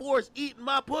all fours eating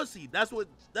my pussy. That's what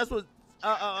There's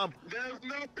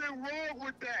nothing wrong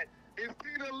with that. Is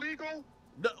it illegal?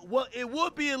 Well, it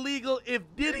would be illegal if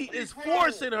Diddy is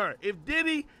forcing her. If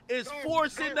Diddy is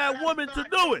forcing that woman to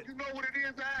do it. You know what it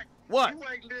is, Act? What? You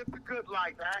ain't lived a good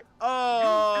life, Act.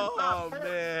 Oh,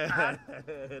 man.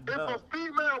 If a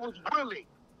female was willing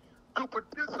to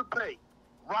participate,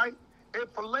 right, in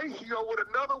fellatio with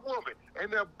another woman, and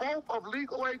they're both of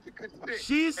legal age and consent.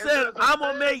 She said, I'm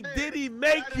going to make Diddy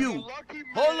make you.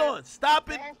 Hold on. Stop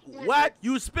it. Wack,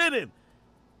 you spinning.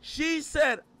 She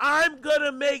said, I'm going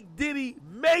to make Diddy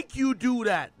make you do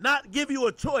that, not give you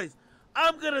a choice.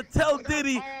 I'm going to tell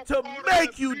Diddy to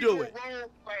make you do it.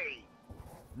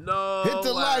 No. Hit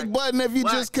the like button if you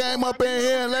just came up in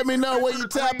here and let me know where you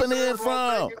tapping in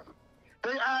from.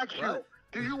 They ask you,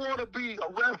 do you want to be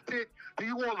arrested? Do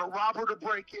you want a robber to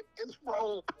break it? It's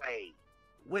role play.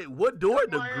 Wait, what door?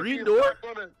 The green door?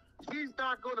 She's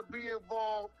not going to be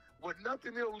involved with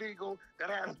nothing illegal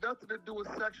that has nothing to do with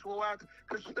sexual acts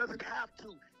because she doesn't have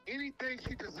to. Anything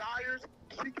she desires,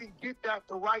 she can get that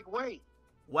the right way.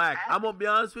 Wack, I'm going to be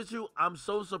honest with you. I'm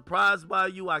so surprised by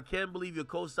you. I can't believe you're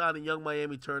co-signing Young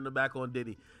Miami turning the back on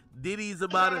Diddy. Diddy's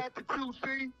about it.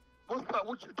 What's up?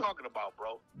 What you talking about,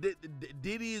 bro?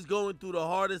 Diddy is going through the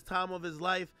hardest time of his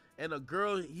life, and a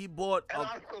girl he bought. And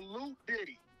I salute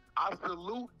Diddy. I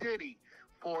salute Diddy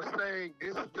for saying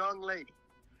this young lady,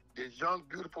 this young,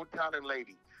 beautiful, talented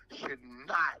lady, should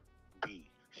not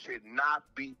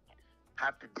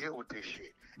have to deal with this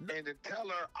shit. And to tell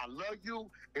her, I love you,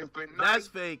 it's been nice. That's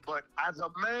fake. But as a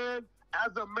man, I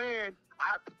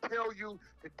have to tell you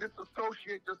to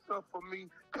disassociate yourself from me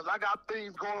because I got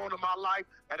things going on in my life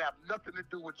that have nothing to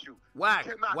do with you. Wack.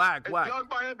 If Young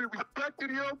Miami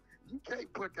respected him, you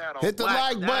can't put that on. Hit the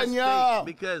like button, y'all.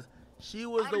 Because she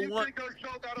was the one. How do you think her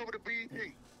show got over to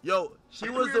BET? Yo, she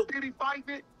was the. Diddy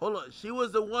fighting it? Hold on, she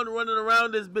was the one running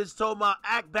around this bitch talking about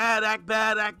act bad, act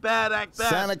bad, act bad, act bad.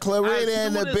 Santa Clarita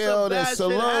in the building.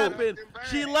 Salute.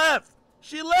 She left.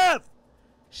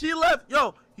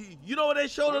 Yo, you know what they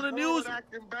showed on the news?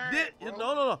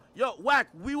 No. Yo, Wack,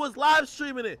 we was live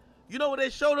streaming it. You know what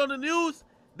they showed on the news?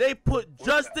 They put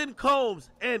Justin Combs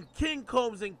and King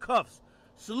Combs in cuffs.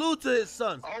 Salute to his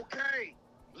sons. Okay,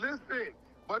 listen,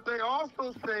 but they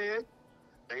also said,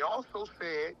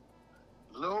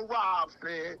 Lil Rob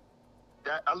said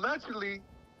that allegedly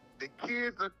the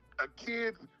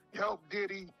kids helped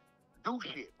Diddy do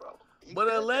shit, bro. But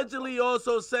allegedly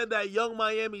also said that Young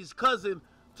Miami's cousin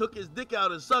took his dick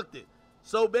out and sucked it.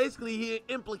 So basically he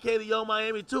implicated Young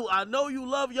Miami too. I know you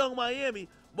love Young Miami,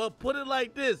 but put it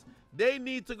like this. They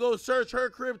need to go search her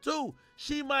crib too.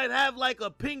 She might have like a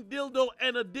pink dildo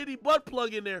and a Diddy butt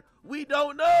plug in there. We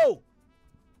don't know.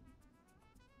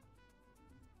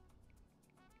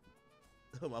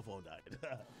 My phone died.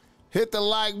 Hit the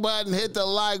like button.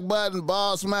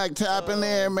 Bossmack tapping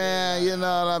in, man. You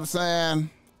know what I'm saying?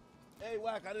 Hey,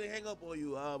 Wack, I didn't hang up on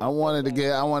you. I wanted to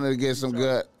get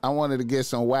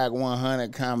some Wack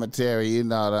 100 commentary. You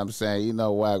know what I'm saying? You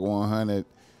know Wack 100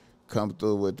 come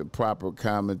through with the proper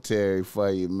commentary for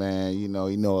you, man. You know a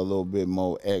little bit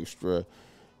more extra.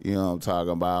 You know what I'm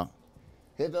talking about?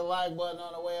 Hit the like button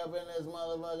on the way up in this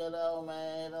motherfucker, though,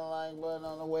 man. Hit the like button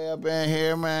on the way up in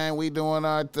here, man. We doing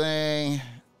our thing.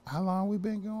 How long we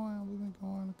been going? We've been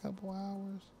going a couple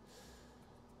hours.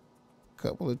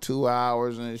 Couple of 2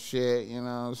 hours and shit, you know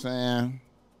what I'm saying?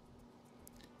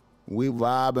 We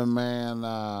vibing, man.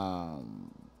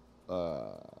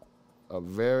 A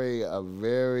very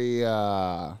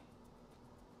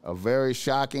A very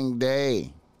shocking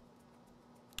day.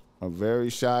 A very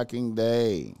shocking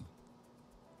day.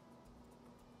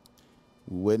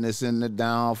 Witnessing the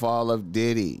downfall of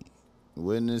Diddy.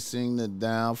 Witnessing the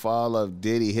downfall of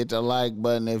Diddy. Hit the like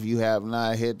button if you have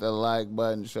not hit the like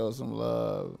button. Show some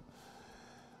love.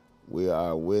 We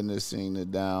are witnessing the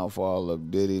downfall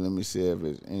of Diddy. Let me see if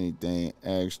there's anything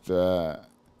extra.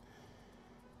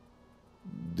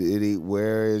 Diddy,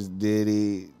 where is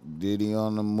Diddy? Diddy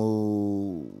on the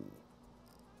move.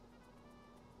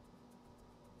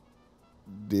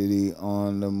 Diddy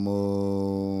on the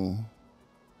move.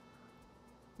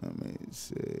 Let me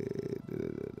see.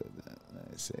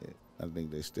 Let me see. I think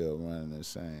they still running the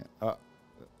same. Oh,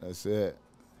 that's it.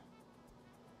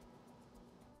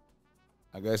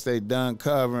 I guess they done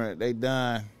covering it. They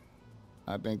done.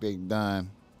 I think they done.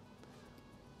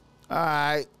 All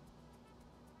right.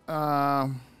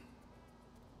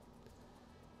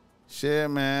 Shit,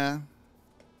 man.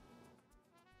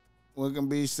 What can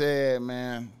be said,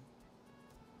 man?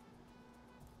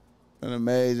 An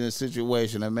amazing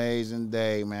situation, amazing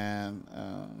day, man.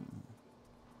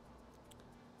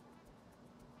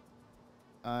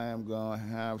 I am gonna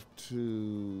have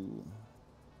to.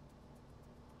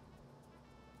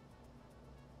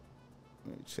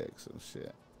 Let me check some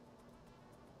shit.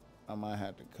 I might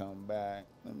have to come back.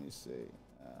 Let me see.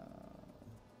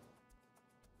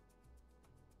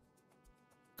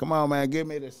 Come on, man. Give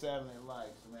me the 70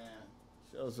 likes, man.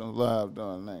 Show some love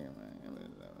doing nigga, man. Give me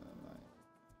the 70 likes.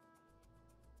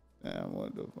 Damn,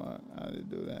 what the fuck? How did you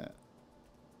do that?